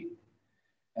hierarchy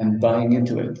and buying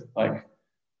into it, like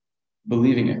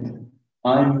believing it.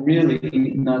 I'm really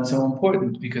not so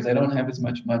important because I don't have as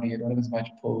much money, I don't have as much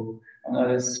pull, I'm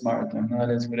not as smart, I'm not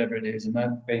as whatever it is, I'm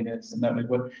not famous, I'm not like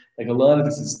what, like a lot of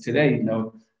this is today, I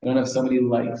don't have so many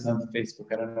likes on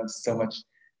Facebook, I don't have so much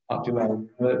popularity,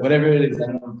 whatever it is, I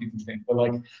don't know what people think, but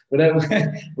like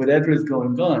whatever is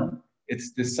going on,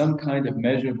 it's this some kind of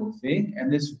measurable thing,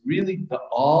 and this really, the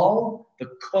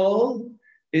Kol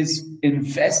is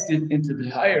invested into the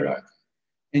hierarchy,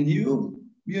 and you're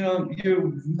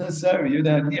sorry, you're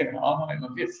down here. I'm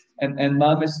up here. And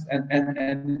mamish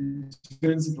and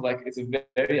turns into like it's a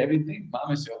very everything.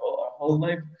 Mamish our whole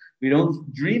life. We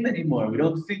don't dream anymore. We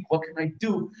don't think, what can I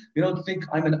do? We don't think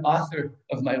I'm an author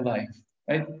of my life.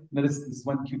 Right? Now this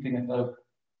one cute thing I thought of.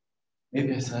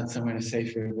 Maybe I saw it somewhere in a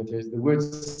sefer, but there's the word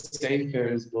sefer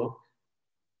is book.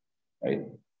 Right?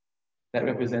 That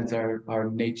represents our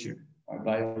nature, our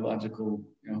biological,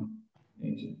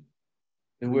 nature.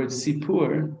 The word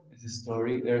sipur is a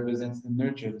story that represents the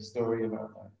nurture, the story of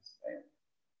our lives. Right?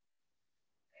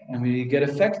 And we get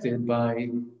affected by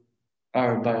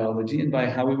our biology and by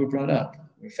how we were brought up.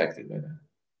 We're affected by that.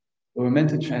 But we're meant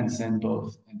to transcend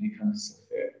both and become a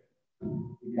sofer,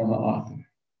 become an author.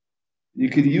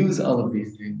 You could use all of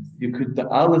these things. The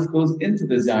Aleph goes into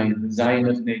the Zion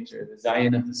of nature, the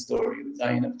Zion of the story, the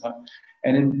Zion of time.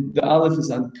 And the Aleph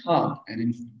is on top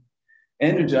and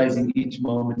energizing each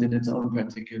moment in its own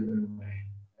particular way,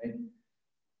 right?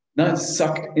 Not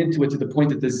sucked into it to the point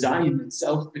that the Zion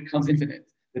itself becomes infinite,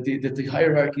 that the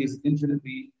hierarchy is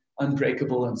infinitely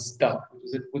unbreakable and stuck,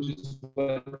 which is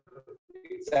what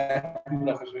exactly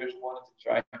what Achashverosh wanted to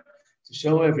try to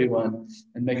show everyone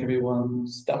and make everyone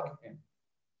stuck in.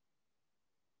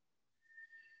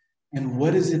 And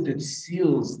what is it that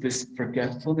seals this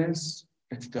forgetfulness?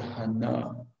 It's the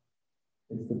Hana.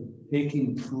 It's the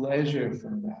taking pleasure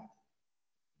from that.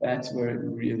 That's where it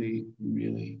really,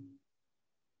 really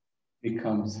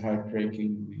becomes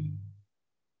heartbreakingly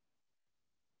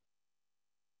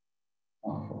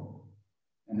awful.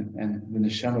 And the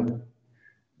neshama,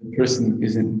 the person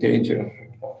is in danger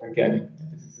of forgetting.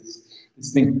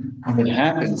 This thing, when it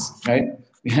happens, right?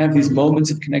 We have these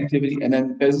moments of connectivity, and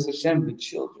then Bezos Hashem, the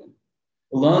children,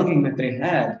 the longing that they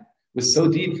had was so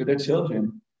deep for their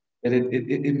children that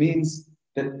it means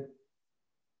that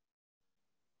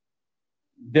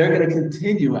they're going to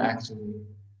continue actually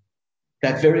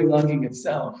that very longing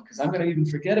itself, because I'm going to even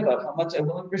forget about how much I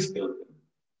long for children.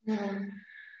 Mm-hmm.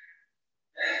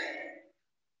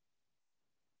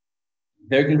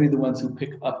 They're going to be the ones who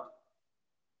pick up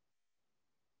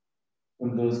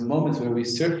from those moments where we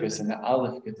surface and the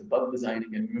aleph gets above the zayin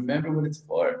again. Remember what it's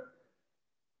for.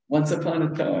 Once upon a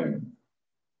time,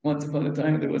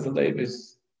 there was a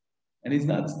Leibish, and he's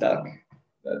not stuck.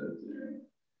 So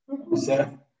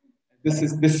this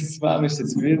is mamish.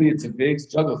 It's a big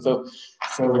struggle. So.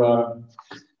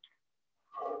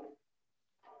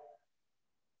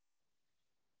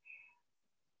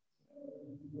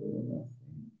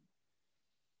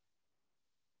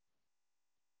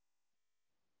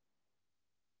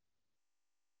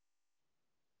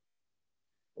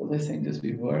 What was I saying just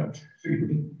before?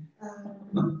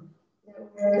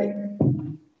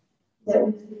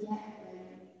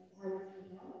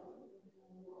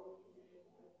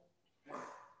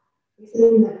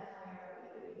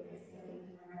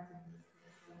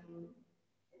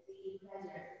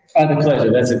 The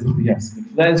pleasure, that's it. Yes, the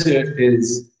pleasure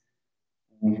is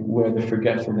where the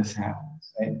forgetfulness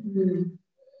happens, right? Mm-hmm.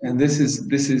 And this is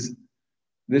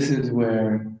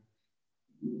where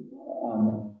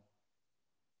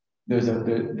there's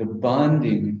the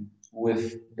bonding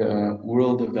with the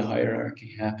world of the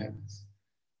hierarchy happens,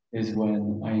 is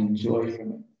when I enjoy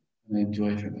from it.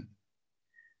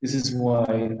 This is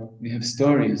why we have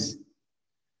stories.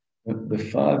 The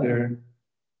father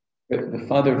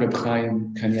of Reb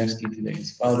Chaim Kanievsky today,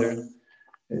 his father,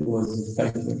 it was a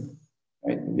Seifler,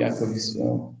 right? Yaakov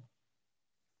Yisrael.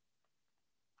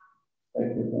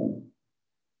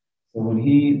 So when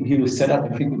he was set up,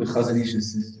 I think, with the Chazon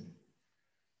Ish's sister,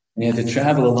 and he had to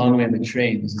travel a long way on the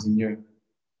train. This is in Europe.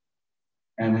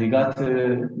 And when he got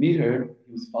to meet her,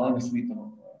 he was falling asleep the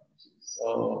whole time. She was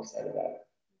so upset about it.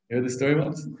 You heard the story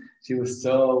once? She was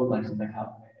so like, how can I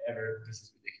ever? This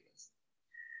is ridiculous.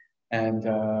 And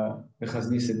the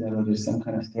Chazon Ish said, no, there's some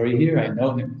kind of story here. I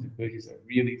know him. He's a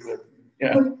really good.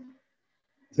 Yeah.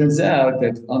 Turns out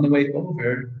that on the way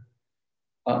over,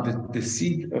 the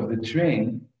seat of the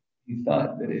train, he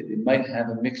thought that it might have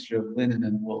a mixture of linen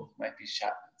and wool. It might be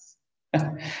shatnez.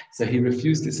 So he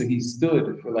refused it. So he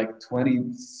stood for like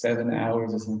 27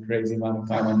 hours or some crazy amount of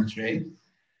time on the train.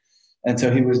 And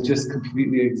so he was just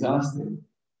completely exhausted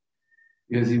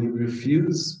because he would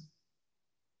refuse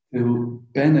to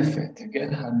benefit, to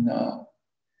get hana,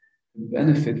 to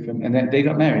benefit from, and then they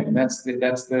got married, and they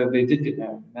did get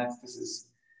married,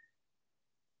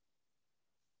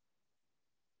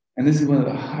 and this is one of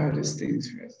the hardest things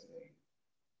for us today,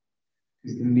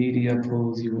 because the media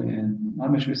pulls you in.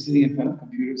 We're sitting in front of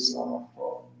computers on our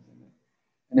phones,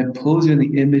 and it pulls you in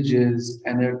the images,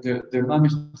 and they're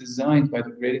designed by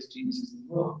the greatest geniuses in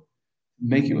the world to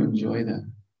make you enjoy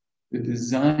them. They're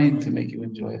designed to make you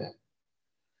enjoy that.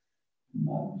 It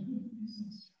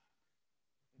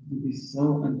would be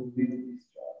so unbelievably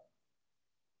strong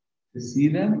to see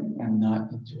them and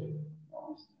not enjoy them.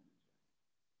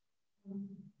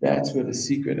 That's where the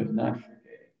secret of not forgetting.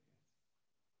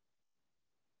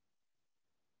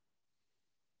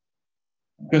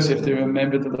 Because if they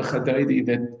remember the L'chadaidi,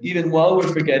 that even while we're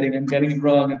forgetting and getting it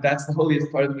wrong, and that's the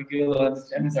holiest part of the Megillah, and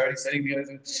Hashem is already setting the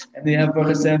others, and they have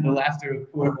Baruch Hashem, the laughter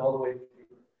of Purim all the way through.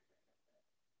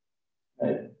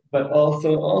 Right? But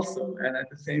also, and at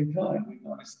the same time, we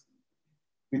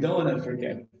don't want to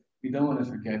forget. We don't want to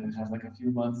forget and have like a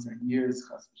few months or years,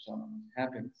 chas v'shalom,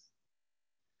 happens,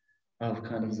 of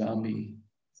kind of zombie,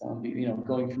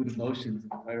 going through the motions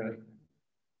of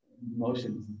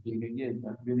being a yid,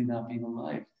 but really not being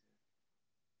alive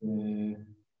to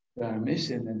our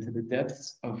mission and to the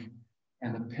depths of,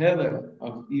 and the pillar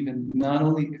of even, not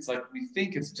only, it's like we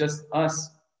think it's just us,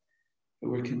 but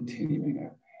we're continuing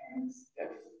our parents'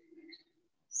 depth of connection.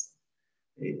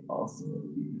 They also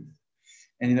believe this.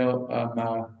 And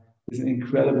there's an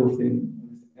incredible thing,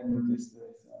 and with this,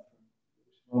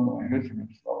 I heard from him,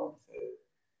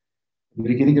 at the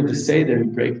beginning of the Seder, we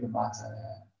break the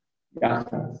matzah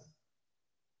yachas.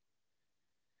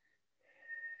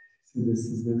 So this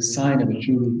is the sign of a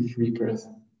truly free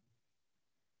person.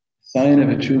 The sign of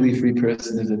a truly free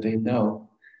person is that they know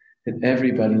that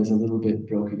everybody is a little bit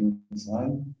broken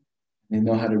inside. They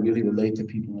know how to really relate to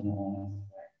people in a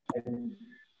honest way.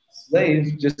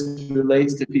 Slave just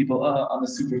relates to people on the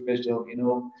superficial,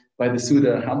 by the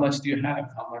Suda. How much do you have?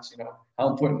 How much, how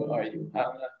important are you?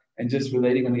 and just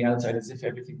relating on the outside as if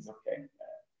everything's okay.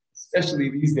 Especially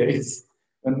these days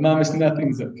when mamish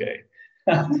nothing's okay.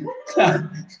 The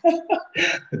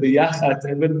yachat, it's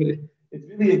really a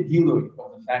gilui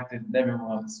of the fact that it never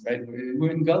was, right?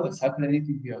 We're in Gullus. How can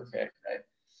anything be okay, right?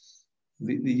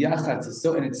 The yachat is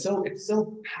so, and it's so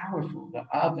powerful. The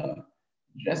Abba,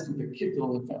 dressed with the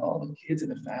kittel, with all the kids in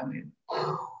the family.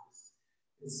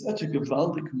 It's such a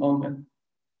gewaldic moment.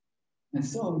 And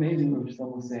it's so amazing what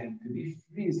Rishon was saying. To be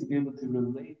free is to be able to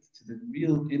relate to the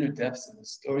real inner depths of the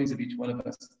stories of each one of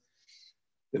us.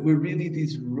 That we're really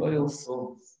these royal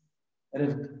souls that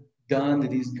have donned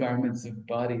these garments of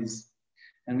bodies,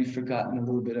 and we've forgotten a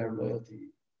little bit our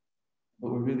royalty.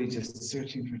 But we're really just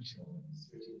searching for children,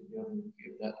 searching to be able to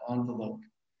give that envelope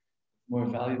more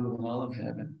valuable than all of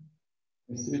heaven.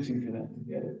 We're searching for that to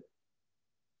get it.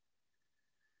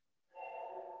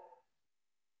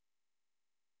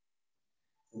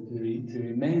 So to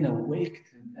remain awake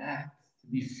to that, to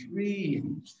be free,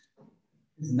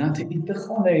 is not to eat the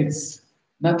chametz,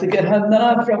 not to get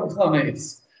hana from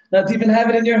chametz, not to even have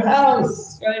it in your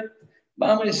house, right?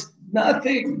 Mamish,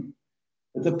 nothing.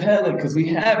 It's a pele because we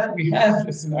have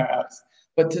this in our house,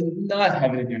 but to not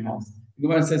have it in your house. The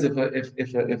Gemara says if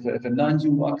a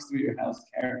non-Jew walks through your house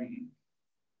carrying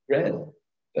bread,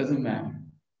 doesn't matter.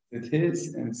 It's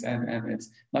his, and it's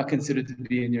not considered to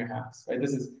be in your house, right?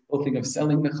 This is the whole thing of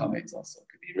selling the chametz also. It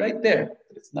could be right there,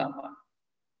 but it's not mine.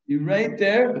 You're right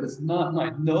there, but it's not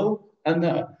mine. No,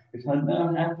 hana. If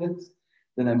hana happens,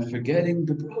 then I'm forgetting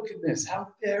the brokenness.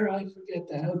 How dare I forget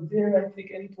that? How dare I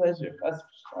take any pleasure?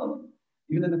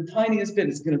 Even in the tiniest bit,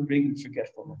 it's going to bring in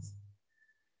forgetfulness.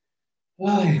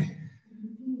 Why?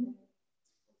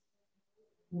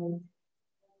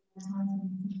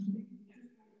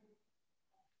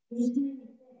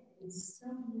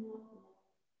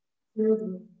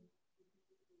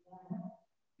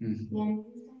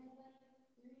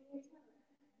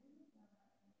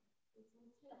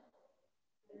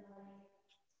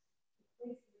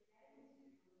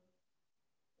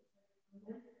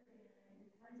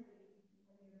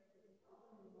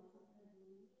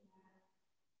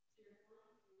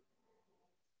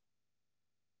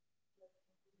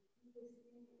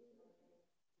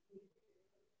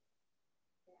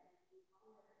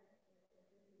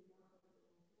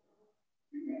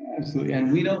 Absolutely,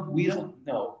 and we don't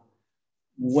know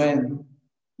when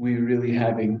we're really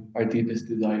having our deepest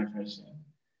desire for Hashem.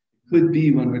 It could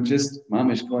be when we're just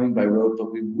mamish going by road,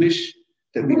 but we wish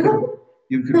that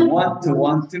you could want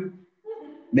to.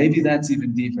 Maybe that's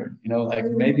even deeper,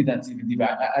 maybe that's even deeper.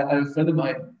 I have a friend of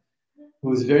mine who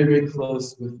was very, very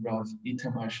close with Rav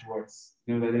Itamar Schwartz.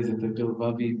 You know that is at the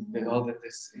Bilvavi, all that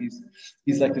this.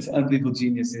 He's like this unbelievable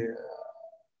genius.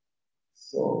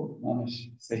 So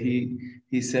he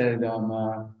said the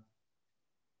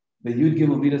Yud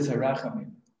Gimel Midas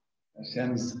Harachamim,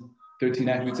 Hashem's 13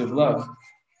 attributes of love.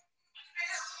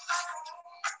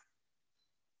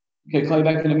 Okay, call you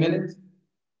back in a minute.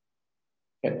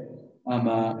 Okay.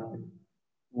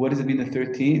 What does it mean, the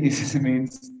 13? He says it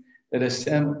means that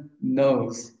Hashem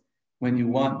knows when you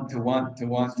want to want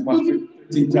for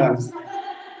 13 times.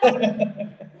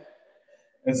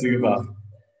 That's a good one.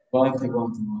 Want.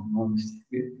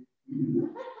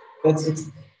 It's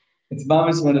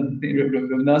mamish when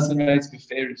Rav Nassim writes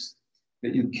beferish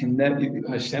that you can never,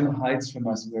 Hashem hides from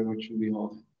us where we're truly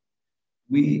holding.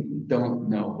 We don't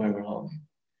know where we're holding.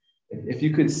 If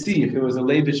you could see, if it was a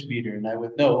Leibish meter and I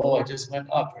would know, I just went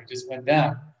up or I just went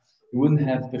down, we wouldn't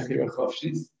have Bechira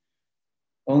Chofshis.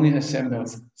 Only Hashem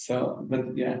knows. So,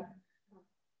 but yeah.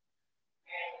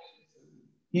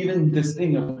 Even this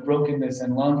thing of brokenness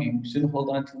and longing, we shouldn't hold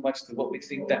on too much to what we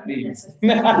think that means.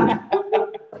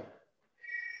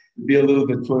 Be a little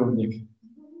bit poor, Nick.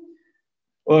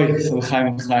 Oi, so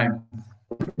Chaim.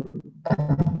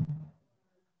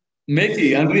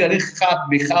 Mickey, I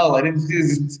didn't see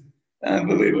it.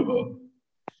 Unbelievable.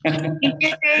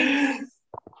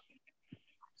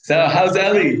 So, how's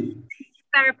Ellie?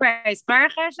 Surprise.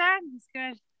 Baruch Hashem. It's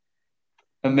good.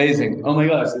 Amazing. Oh my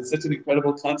gosh, it's such an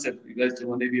incredible concept. You guys to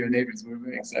one day be your neighbors. We're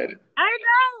very excited. I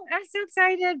know. I'm so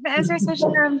excited.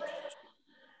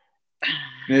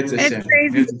 It's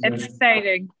crazy. It's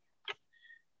exciting.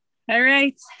 All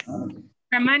right.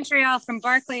 From Montreal, from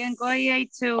Barclay and Goye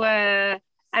to, I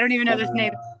don't even know the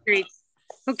name of the street.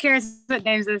 Who cares what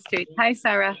names of the street? Hi,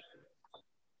 Sarah.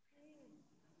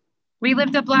 We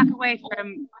lived a block away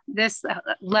from this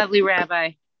lovely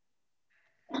rabbi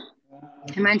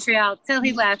in Montreal till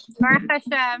he left. Baruch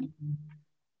Hashem.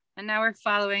 And now we're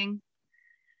following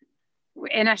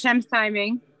in Hashem's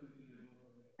timing.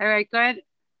 All right, good.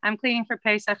 I'm cleaning for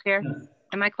Pesach here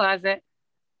in my closet.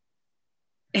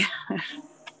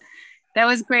 That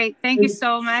was great. Thank you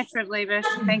so much, Rav Leibish.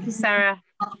 Thank you, Sarah.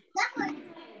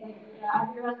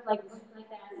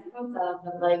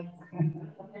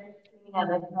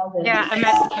 Yeah, I'm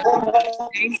at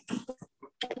the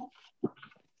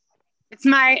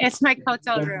it's my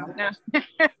hotel room. No.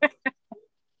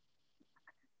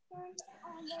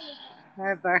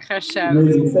 Baruch Hashem.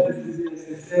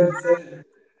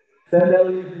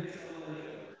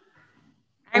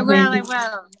 I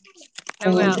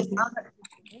will.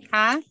 Huh?